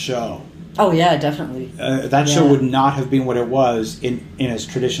that show. Oh yeah, definitely. That show would not have been what it was in its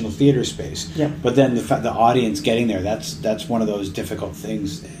traditional theater space. Yep. But then the audience getting there, that's one of those difficult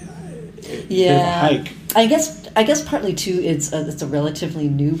things. Yeah, bit of a hike. I guess partly too, it's a relatively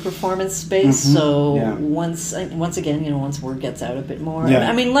new performance space. So once again, once word gets out a bit more.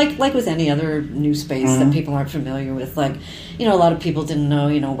 I mean, like with any other new space that people aren't familiar with, a lot of people didn't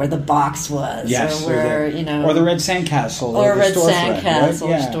know, where the box was, or where or the Red Sandcastle, or the Red Sandcastle,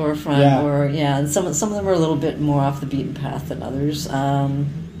 or storefront, and some of them are a little bit more off the beaten path than others.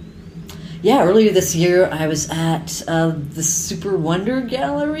 Earlier this year I was at the Super Wonder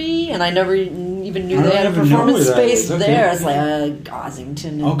Gallery, and I never even knew they had a performance space there. It's like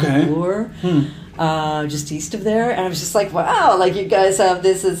Ossington and Bloor, just east of there, and I was just like, wow, you guys have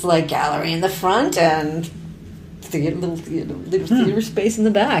this as gallery in the front and little theater space in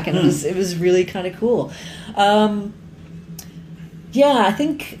the back, and it was really kind of cool. I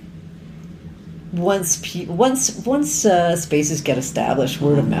think once spaces get established,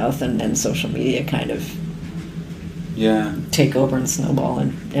 word of mouth and social media kind of take over and snowball,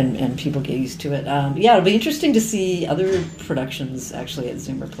 and people get used to it. It'll be interesting to see other productions actually at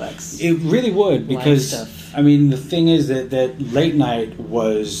Zoomerplex. It really would, because the thing is that Late Night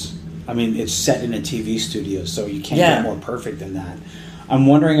was, it's set in a TV studio, so you can't get more perfect than that. I'm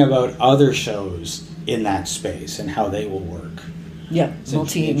wondering about other shows in that space and how they will work. Yeah,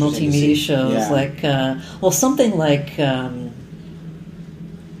 multimedia shows something like The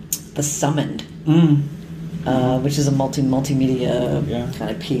Summoned, which is a multimedia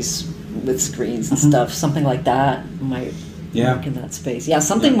kind of piece with screens and stuff. Something like that might work in that space.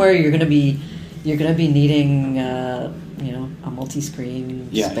 Something where you're going to be needing a multi-screen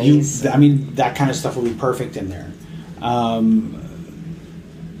space. That kind of stuff will be perfect in there.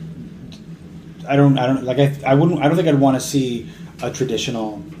 I don't like I don't think I'd want to see a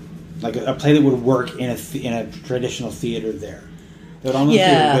traditional, like a play that would work in a traditional theater there. That would almost be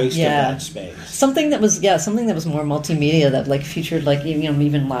a waste of that space. Something that was more multimedia, that like featured like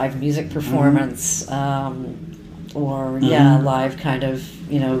even live music performance, or live kind of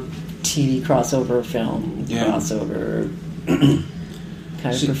TV crossover, film crossover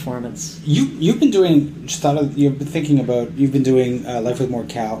kind of performance. You've been doing Life with More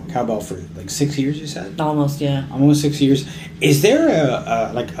Cowbell for like 6 years, you said? Almost 6 years. Is there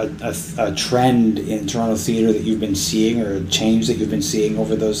a trend in Toronto theatre that you've been seeing, or a change that you've been seeing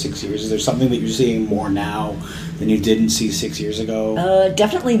over those 6 years? Is there something that you're seeing more now than you didn't see 6 years ago?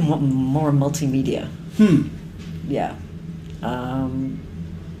 Definitely more multimedia. Yeah.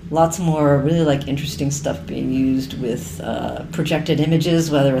 Lots more really like interesting stuff being used with projected images,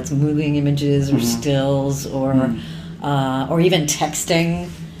 whether it's moving images or stills or even texting.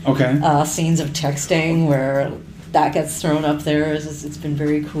 Okay. Scenes of texting where that gets thrown up there. It's been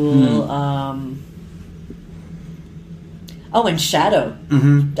very cool. And shadow,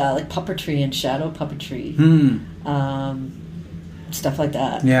 like puppetry and shadow puppetry, stuff like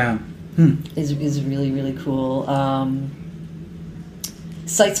that. Yeah, is really, really cool.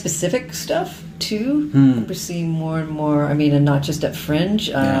 Site-specific stuff too. We're seeing more and more. I mean, and not just at Fringe.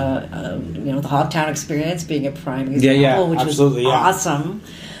 The Hogtown Experience being a prime example, which was awesome.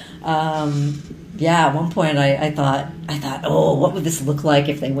 At one point I thought, oh, what would this look like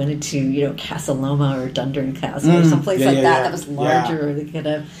if they went into Casa Loma or Dundurn Castle or someplace that was larger. Or they could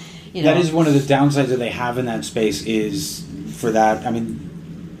have, That is one of the downsides that they have in that space. Is for that. I mean,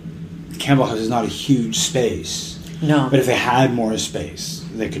 Campbell House is not a huge space. No, but if they had more space,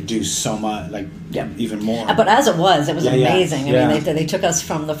 they could do so much, even more. But as it was amazing. I mean, they took us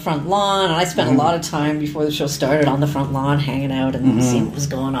from the front lawn, and I spent a lot of time before the show started on the front lawn, hanging out and seeing what was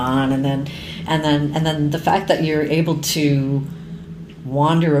going on, and then the fact that you're able to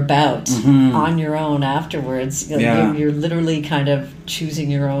wander about on your own afterwards. You're literally kind of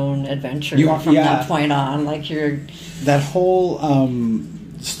choosing your own adventure from that point on. Like that whole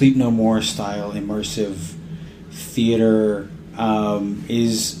Sleep No More style immersive theater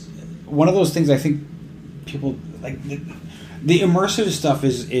is one of those things I think people like. The immersive stuff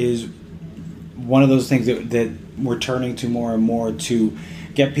is one of those things that we're turning to more and more to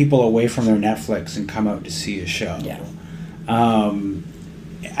get people away from their Netflix and come out to see a show. Yeah.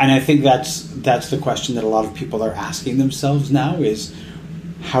 And I think that's the question that a lot of people are asking themselves now, is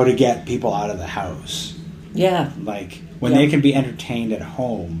how to get people out of the house. Yeah. Like when they can be entertained at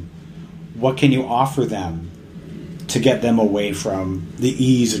home, what can you offer them to get them away from the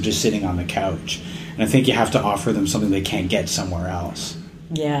ease of just sitting on the couch? And I think you have to offer them something they can't get somewhere else.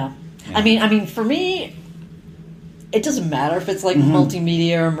 Yeah. I mean, for me, it doesn't matter if it's like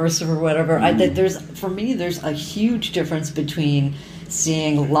multimedia or immersive or whatever. There's a huge difference between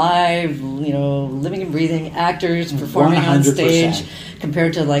seeing live, living and breathing actors performing 100%. On stage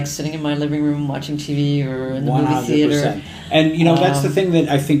compared to like sitting in my living room watching TV or in the 100%. Movie theater. And that's the thing that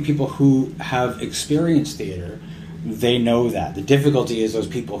I think people who have experienced theater, they know that. The difficulty is those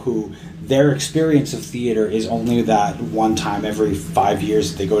people who their experience of theater is only that one time every 5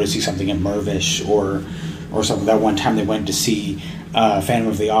 years that they go to see something at Mirvish or something. That one time they went to see Phantom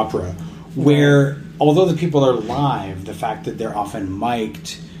of the Opera, where although the people are live, the fact that they're often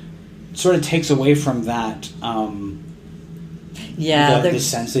mic'd sort of takes away from that. The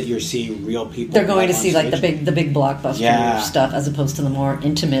sense that you're seeing real people. They're going to see like the big blockbuster stuff as opposed to the more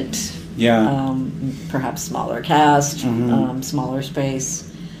intimate. Yeah. Perhaps smaller cast, smaller space.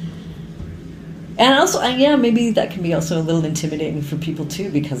 And also, maybe that can be also a little intimidating for people too,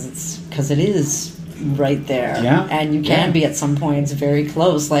 because it is right there, and you can be at some points very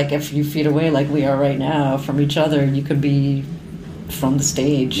close, like a few feet away, like we are right now from each other. You could be from the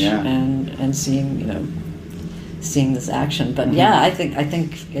stage and seeing this action. But I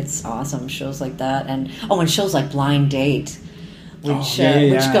think it's awesome, shows like that, and shows like Blind Date. Which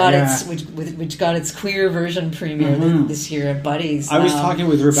got its queer version premiere this year at Buddy's. I was talking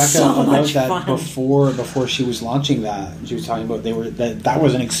with Rebecca about that before she was launching that. She was talking about that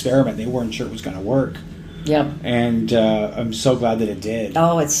was an experiment. They weren't sure it was going to work. Yep. And I'm so glad that it did.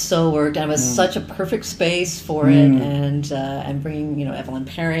 Oh, it so worked. And it was such a perfect space for it, and bringing Evelyn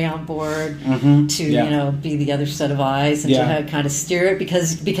Perry on board to be the other set of eyes and to kind of steer it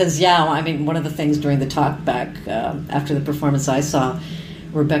because one of the things during the talk back after the performance I saw,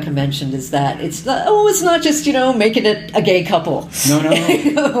 Rebecca mentioned, is that it's not just making it a gay couple,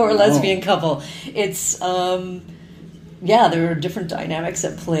 no, or a lesbian couple. It's there are different dynamics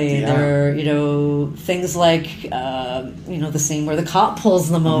at play. Yeah. There are, things like, the scene where the cop pulls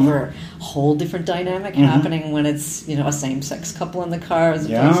them over. Whole different dynamic happening when it's, a same-sex couple in the car as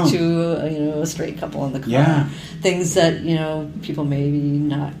opposed to, a straight couple in the car. Yeah. Things that, people maybe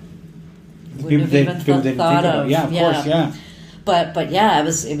not wouldn't have even thought of. Yeah, of course, yeah. But yeah, it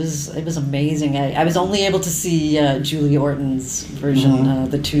was amazing. I was only able to see Julie Orton's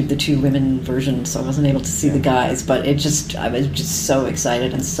version, the two women version, so I wasn't able to see the guys. But I was just so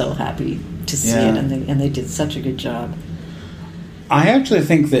excited and so happy to see it, and they did such a good job. I actually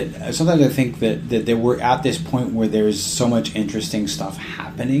think that sometimes I think that we're at this point where there's so much interesting stuff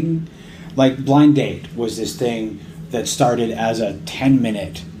happening. Like Blind Date was this thing that started as a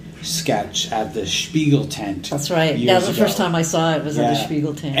 10-minute sketch at the Spiegel tent. That's right. Yeah, the first time I saw it was at the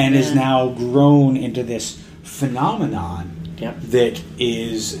Spiegel tent. And is now grown into this phenomenon that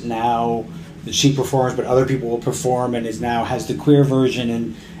is now that she performs, but other people will perform, and is now has the queer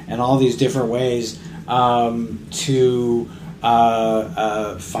version and all these different ways to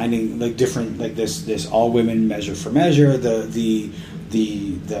finding like different like this all women measure for measure, the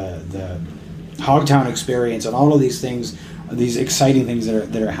Hogtown experience, and all of these things. These exciting things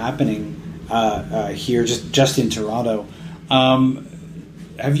that are happening here, just in Toronto.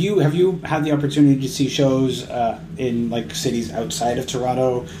 Have you had the opportunity to see shows in like cities outside of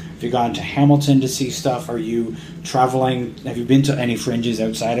Toronto? Have you gone to Hamilton to see stuff? Are you traveling? Have you been to any fringes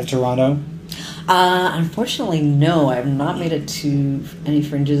outside of Toronto? Unfortunately, no. I have not made it to any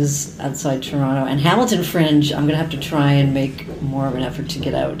fringes outside Toronto. And Hamilton Fringe, I'm going to have to try and make more of an effort to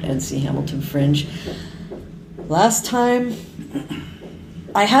get out and see Hamilton Fringe. Last time,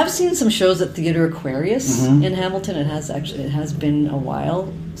 I have seen some shows at Theatre Aquarius in Hamilton. It has been a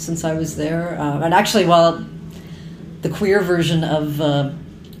while since I was there. And actually, while the queer version of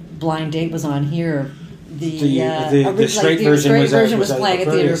Blind Date was on here, the straight version was playing at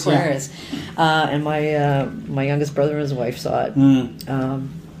Theatre Aquarius. Yeah. And my youngest brother and his wife saw it.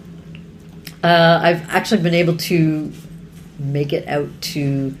 I've actually been able to make it out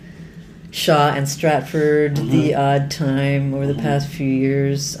to Shaw and Stratford the odd time over the past few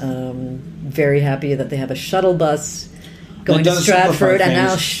years. Very happy that they have a shuttle bus going to Stratford, and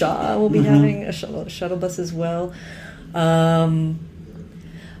now Shaw will be having a shuttle bus as well.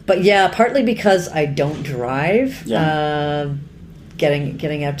 But yeah, partly because I don't drive,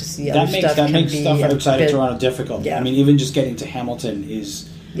 getting out to see other stuff that makes stuff outside of Toronto difficult. Yeah. I mean, even just getting to Hamilton is.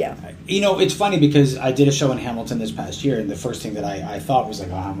 Yeah. It's funny because I did a show in Hamilton this past year, and the first thing that I thought was like,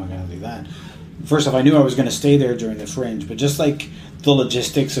 oh, how am I going to do that? First off, I knew I was going to stay there during the Fringe, but just like the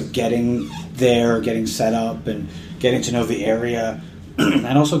logistics of getting there, getting set up, and getting to know the area,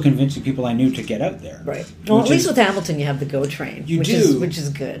 and also convincing people I knew to get out there. Right. Well, at least with Hamilton, you have the GO train, which is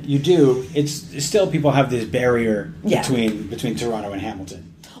good. You do. It's still people have this barrier between Toronto and Hamilton.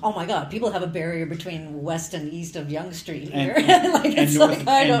 Oh my God! People have a barrier between west and east of Yonge Street here.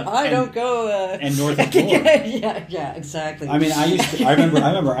 I don't go. And north of Bloor. yeah, exactly. I mean, I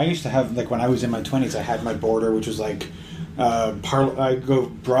remember I used to have, like, when I was in my 20s, I had my border, which was like I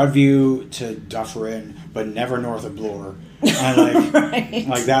go Broadview to Dufferin, but never north of Bloor. And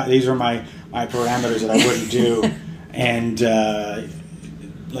like that. These were my parameters that I wouldn't do, and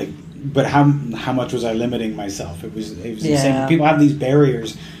but how much was I limiting myself? It was insane. People have these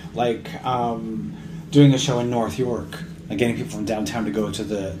barriers, like doing a show in North York, like getting people from downtown to go to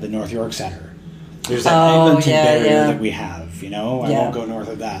the North York Centre. There's that Eglinton barrier that we have. I won't go north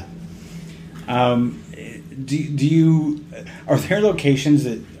of that. Do you? Are there locations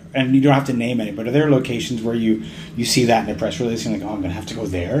that? And you don't have to name any, but are there locations where you see that in a press release and you're like, oh, I'm going to have to go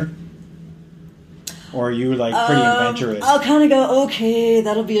there? Or are you like pretty adventurous? I'll kind of go, okay,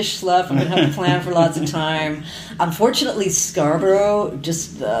 that'll be a schlep. I'm going to have to plan for lots of time. Unfortunately, Scarborough,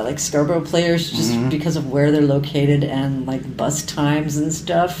 just like Scarborough players, just because of where they're located and like bus times and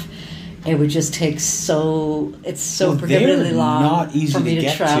stuff, it would just take prohibitively long not easy for me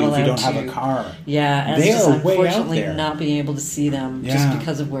to travel if you don't out have a car. Yeah, and they it's just are way unfortunately out there. not being able to see them just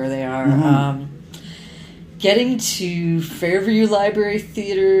because of where they are. Getting to Fairview Library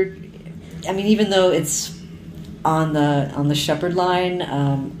Theatre, I mean, even though it's on the Shepherd line,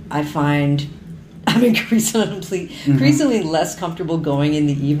 I find I'm increasingly less comfortable going in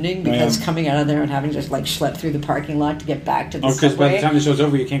the evening because coming out of there and having to just like schlep through the parking lot to get back to the subway. Because by the time the show's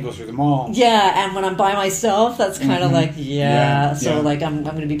over, you can't go through the mall. Yeah, and when I'm by myself, that's kind of like like I'm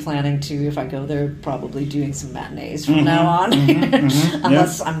going to be planning to, if I go there, probably doing some matinees from now on,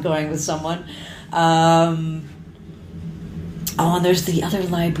 unless I'm going with someone. Oh, and there's the other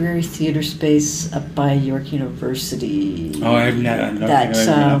library theater space up by York University. Oh, I've never been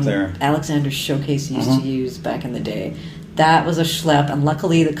up there. Alexander's Showcase used to use back in the day. That was a schlep, and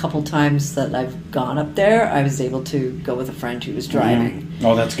luckily the couple times that I've gone up there, I was able to go with a friend who was driving.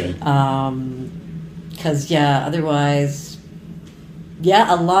 Oh, that's good. Because, otherwise,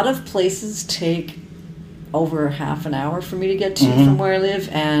 a lot of places take over half an hour for me to get to from where I live,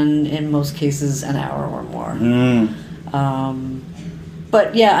 and in most cases, an hour or more.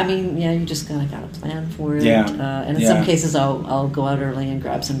 But you just kind of got to plan for it. Yeah. And in some cases, I'll go out early and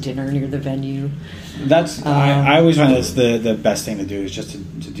grab some dinner near the venue. That's I always find that's the best thing to do is just to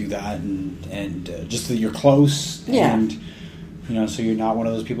do that and just that you're close and so you're not one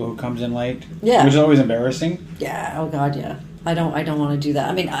of those people who comes in late. Yeah. Which is always embarrassing. Yeah. Oh God. Yeah. I don't want to do that.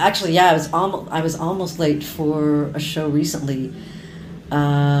 I mean, actually, I was almost late for a show recently.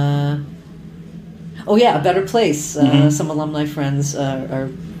 A Better Place. Some alumni friends are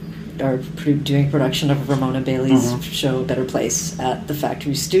doing production of Ramona Bailey's show Better Place at the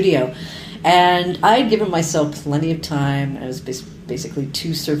Factory Studio, and I had given myself plenty of time. It was basically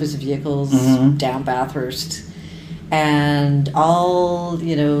 2 service vehicles down Bathurst, and all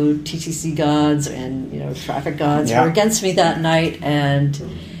TTC gods and traffic gods were against me that night, and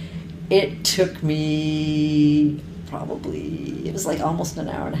it took me. It was like almost an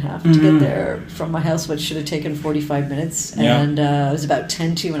hour and a half to get there from my house, which should have taken 45 minutes. And it was about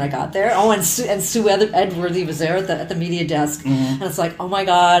 10 when I got there. Oh, and Sue Edworthy was there at the media desk. And it's like, oh my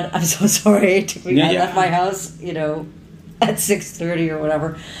God, I'm so sorry. It took me, I left my house, at 6:30 or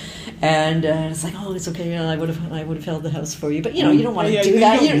whatever. And it's like, oh, it's okay. I would have held the house for you, but you don't want to do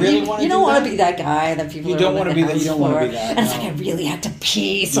that. You don't want to be that guy that people. You don't want to be that. You don't want to be that. And it's like I really had to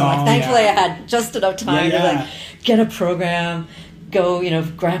pee, so thankfully I had just enough time to get a program, go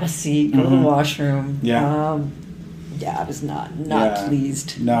grab a seat, go to the washroom. I was not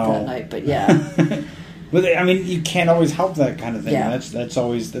pleased that night, but But I mean, you can't always help that kind of thing. Yeah. That's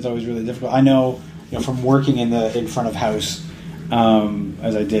always really difficult. I know from working in front of house.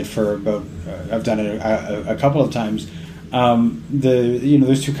 As I did for about, I've done it a couple of times.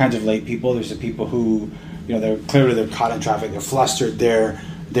 There's 2 kinds of late people. There's the people who, they're caught in traffic, they're flustered, they're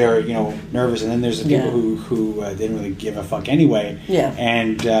nervous, and then there's the people who didn't really give a fuck anyway. Yeah.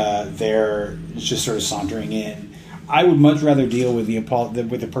 And they're just sort of sauntering in. I would much rather deal with the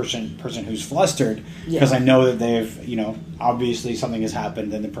person who's flustered because I know that they've obviously something has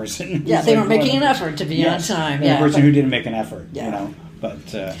happened and the person they were making an effort to be on time. And the person who didn't make an effort,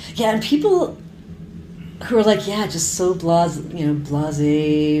 but and people who are like just so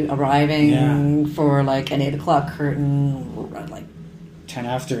blasé arriving for like an 8:00 curtain, like 10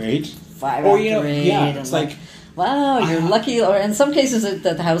 after 8, 5 after 8, it's like. Wow, you're lucky. Or in some cases,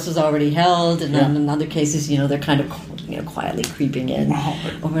 that the house was already held, and then in other cases, they're kind of quietly creeping in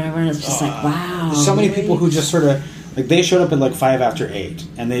or whatever. And it's just like, wow. There's so many people who just sort of like they showed up at like 5 after 8,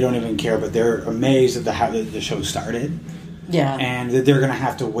 and they don't even care, but they're amazed at how the show started. Yeah, and that they're going to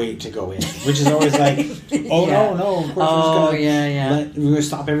have to wait to go in, which is always like, no, of course we're going to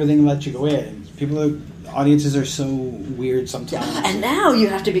stop everything and let you go in. Audiences are so weird sometimes. Yeah, and now you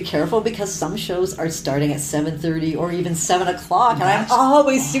have to be careful because some shows are starting at 7:30 or even 7 o'clock, and I'm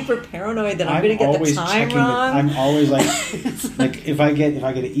always super paranoid that I'm going to get the time wrong. I'm always like if I get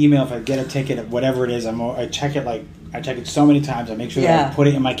an email, if I get a ticket, whatever it is, I check it so many times. I make sure that I put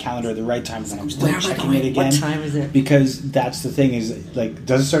it in my calendar at the right times, and I'm still checking it again. What time is it? Because that's the thing is like,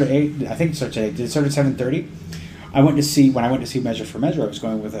 does it start at 8? I think it starts at 8. Did it start at 7:30? When I went to see Measure for Measure, I was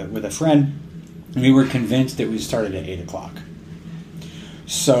going with a friend. And we were convinced that we started at 8 o'clock.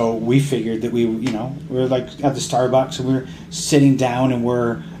 So we figured that we were like at the Starbucks and we were sitting down and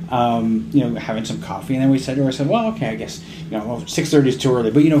we're, having some coffee. And then we said to her, well, okay, I guess, 6:30 is too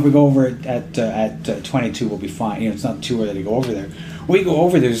early. But, if we go over at 22, we'll be fine. It's not too early to go over there. When we go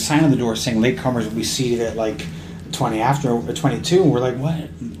over, there's a sign on the door saying latecomers will be seated at like 20 after or 22. And we're like, what?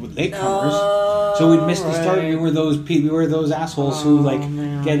 Latecomers? So we missed the start. We were those assholes who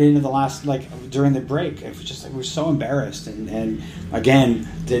get into the last during the break. It was just like we're so embarrassed and again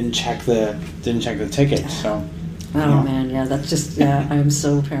didn't check the ticket. So that's just I'm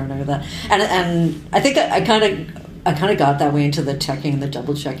so paranoid of that. And I think I kind of got that way into the checking and the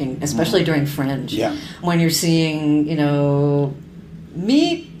double checking, especially during Fringe. Yeah. When you're seeing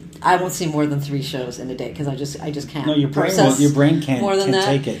me I won't see more than 3 shows in a day because I just can't. No, your brain can't more than that.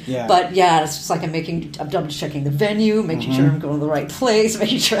 Take it. Yeah. But yeah, it's just like I'm double checking the venue, making sure I'm going to the right place,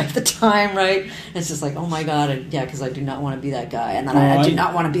 making sure I have the time right. And it's just like, oh my god, because I do not want to be that guy, and then I do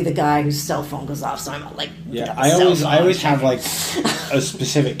not want to be the guy whose cell phone goes off. So I'm like, I always have like a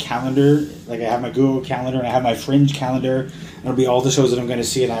specific calendar. Like I have my Google calendar and I have my Fringe calendar. And it'll be all the shows that I'm going to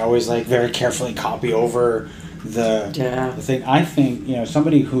see, and I always like very carefully copy over the thing. I think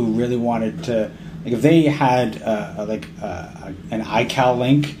somebody who really wanted to, like, if they had an iCal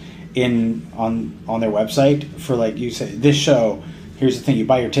link on their website for, like, you say this show. Here's the thing: you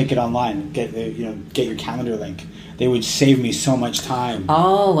buy your ticket online, get your calendar link. They would save me so much time.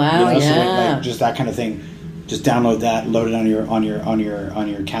 Oh wow! So like just that kind of thing. Just download that, load it on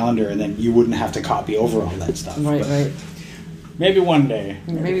your calendar, and then you wouldn't have to copy over all that stuff. Right. Maybe one day.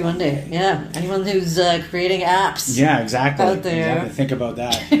 Yeah. Anyone who's creating apps. Yeah, exactly. Out there. Exactly. Think about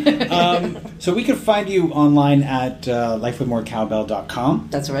that. So we can find you online at lifewithmorecowbell.com.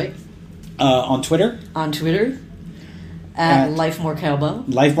 That's right. On Twitter. On Twitter. At Life More Cowbell.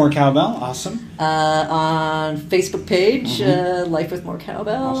 Life More Cowbell. Awesome. On Facebook page, Life with More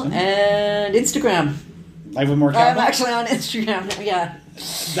Cowbell. Awesome. And Instagram. Life with More Cowbell? I'm actually on Instagram now, yeah.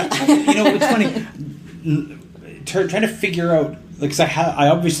 It's funny. Trying to figure out, because I have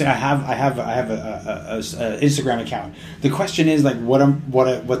a Instagram account. The question is like what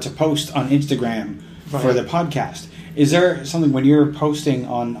to post on Instagram for the podcast. Is there something when you're posting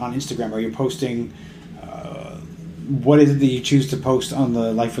on Instagram? Are you posting? What is it that you choose to post on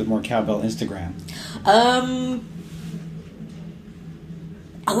the Life with More Cowbell Instagram?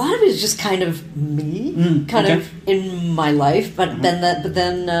 A lot of it is just kind of me, of in my life. But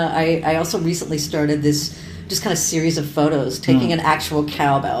then I also recently started this just kind of series of photos, taking an actual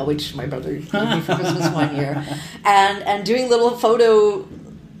cowbell, which my brother gave me for Christmas one year, and doing little photo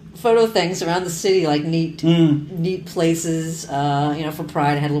things around the city, like neat places. For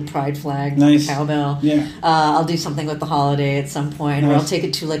Pride, I had a little Pride flag, nice. Cowbell. Yeah. I'll do something with the holiday at some point, nice. Or I'll take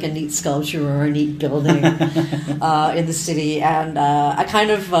it to like a neat sculpture or a neat building in the city. And I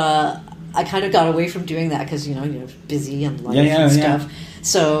kind of got away from doing that because you're busy and life and stuff. Yeah.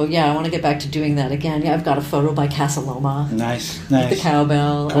 So I want to get back to doing that again. Yeah, I've got a photo by Casa Loma. Nice. With the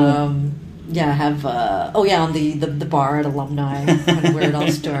cowbell. Cool. I have on the bar at Alumni, where it all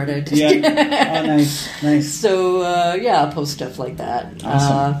started. Yeah. Oh, nice. So I'll post stuff like that.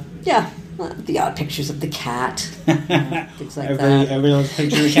 Awesome. The odd pictures of the cat, things like that. Everybody loves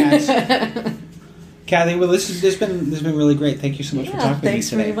pictures of cats. Kathy, well, this has been really great. Thank you so much for talking to me today. Thanks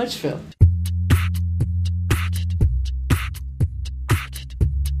very much, Phil.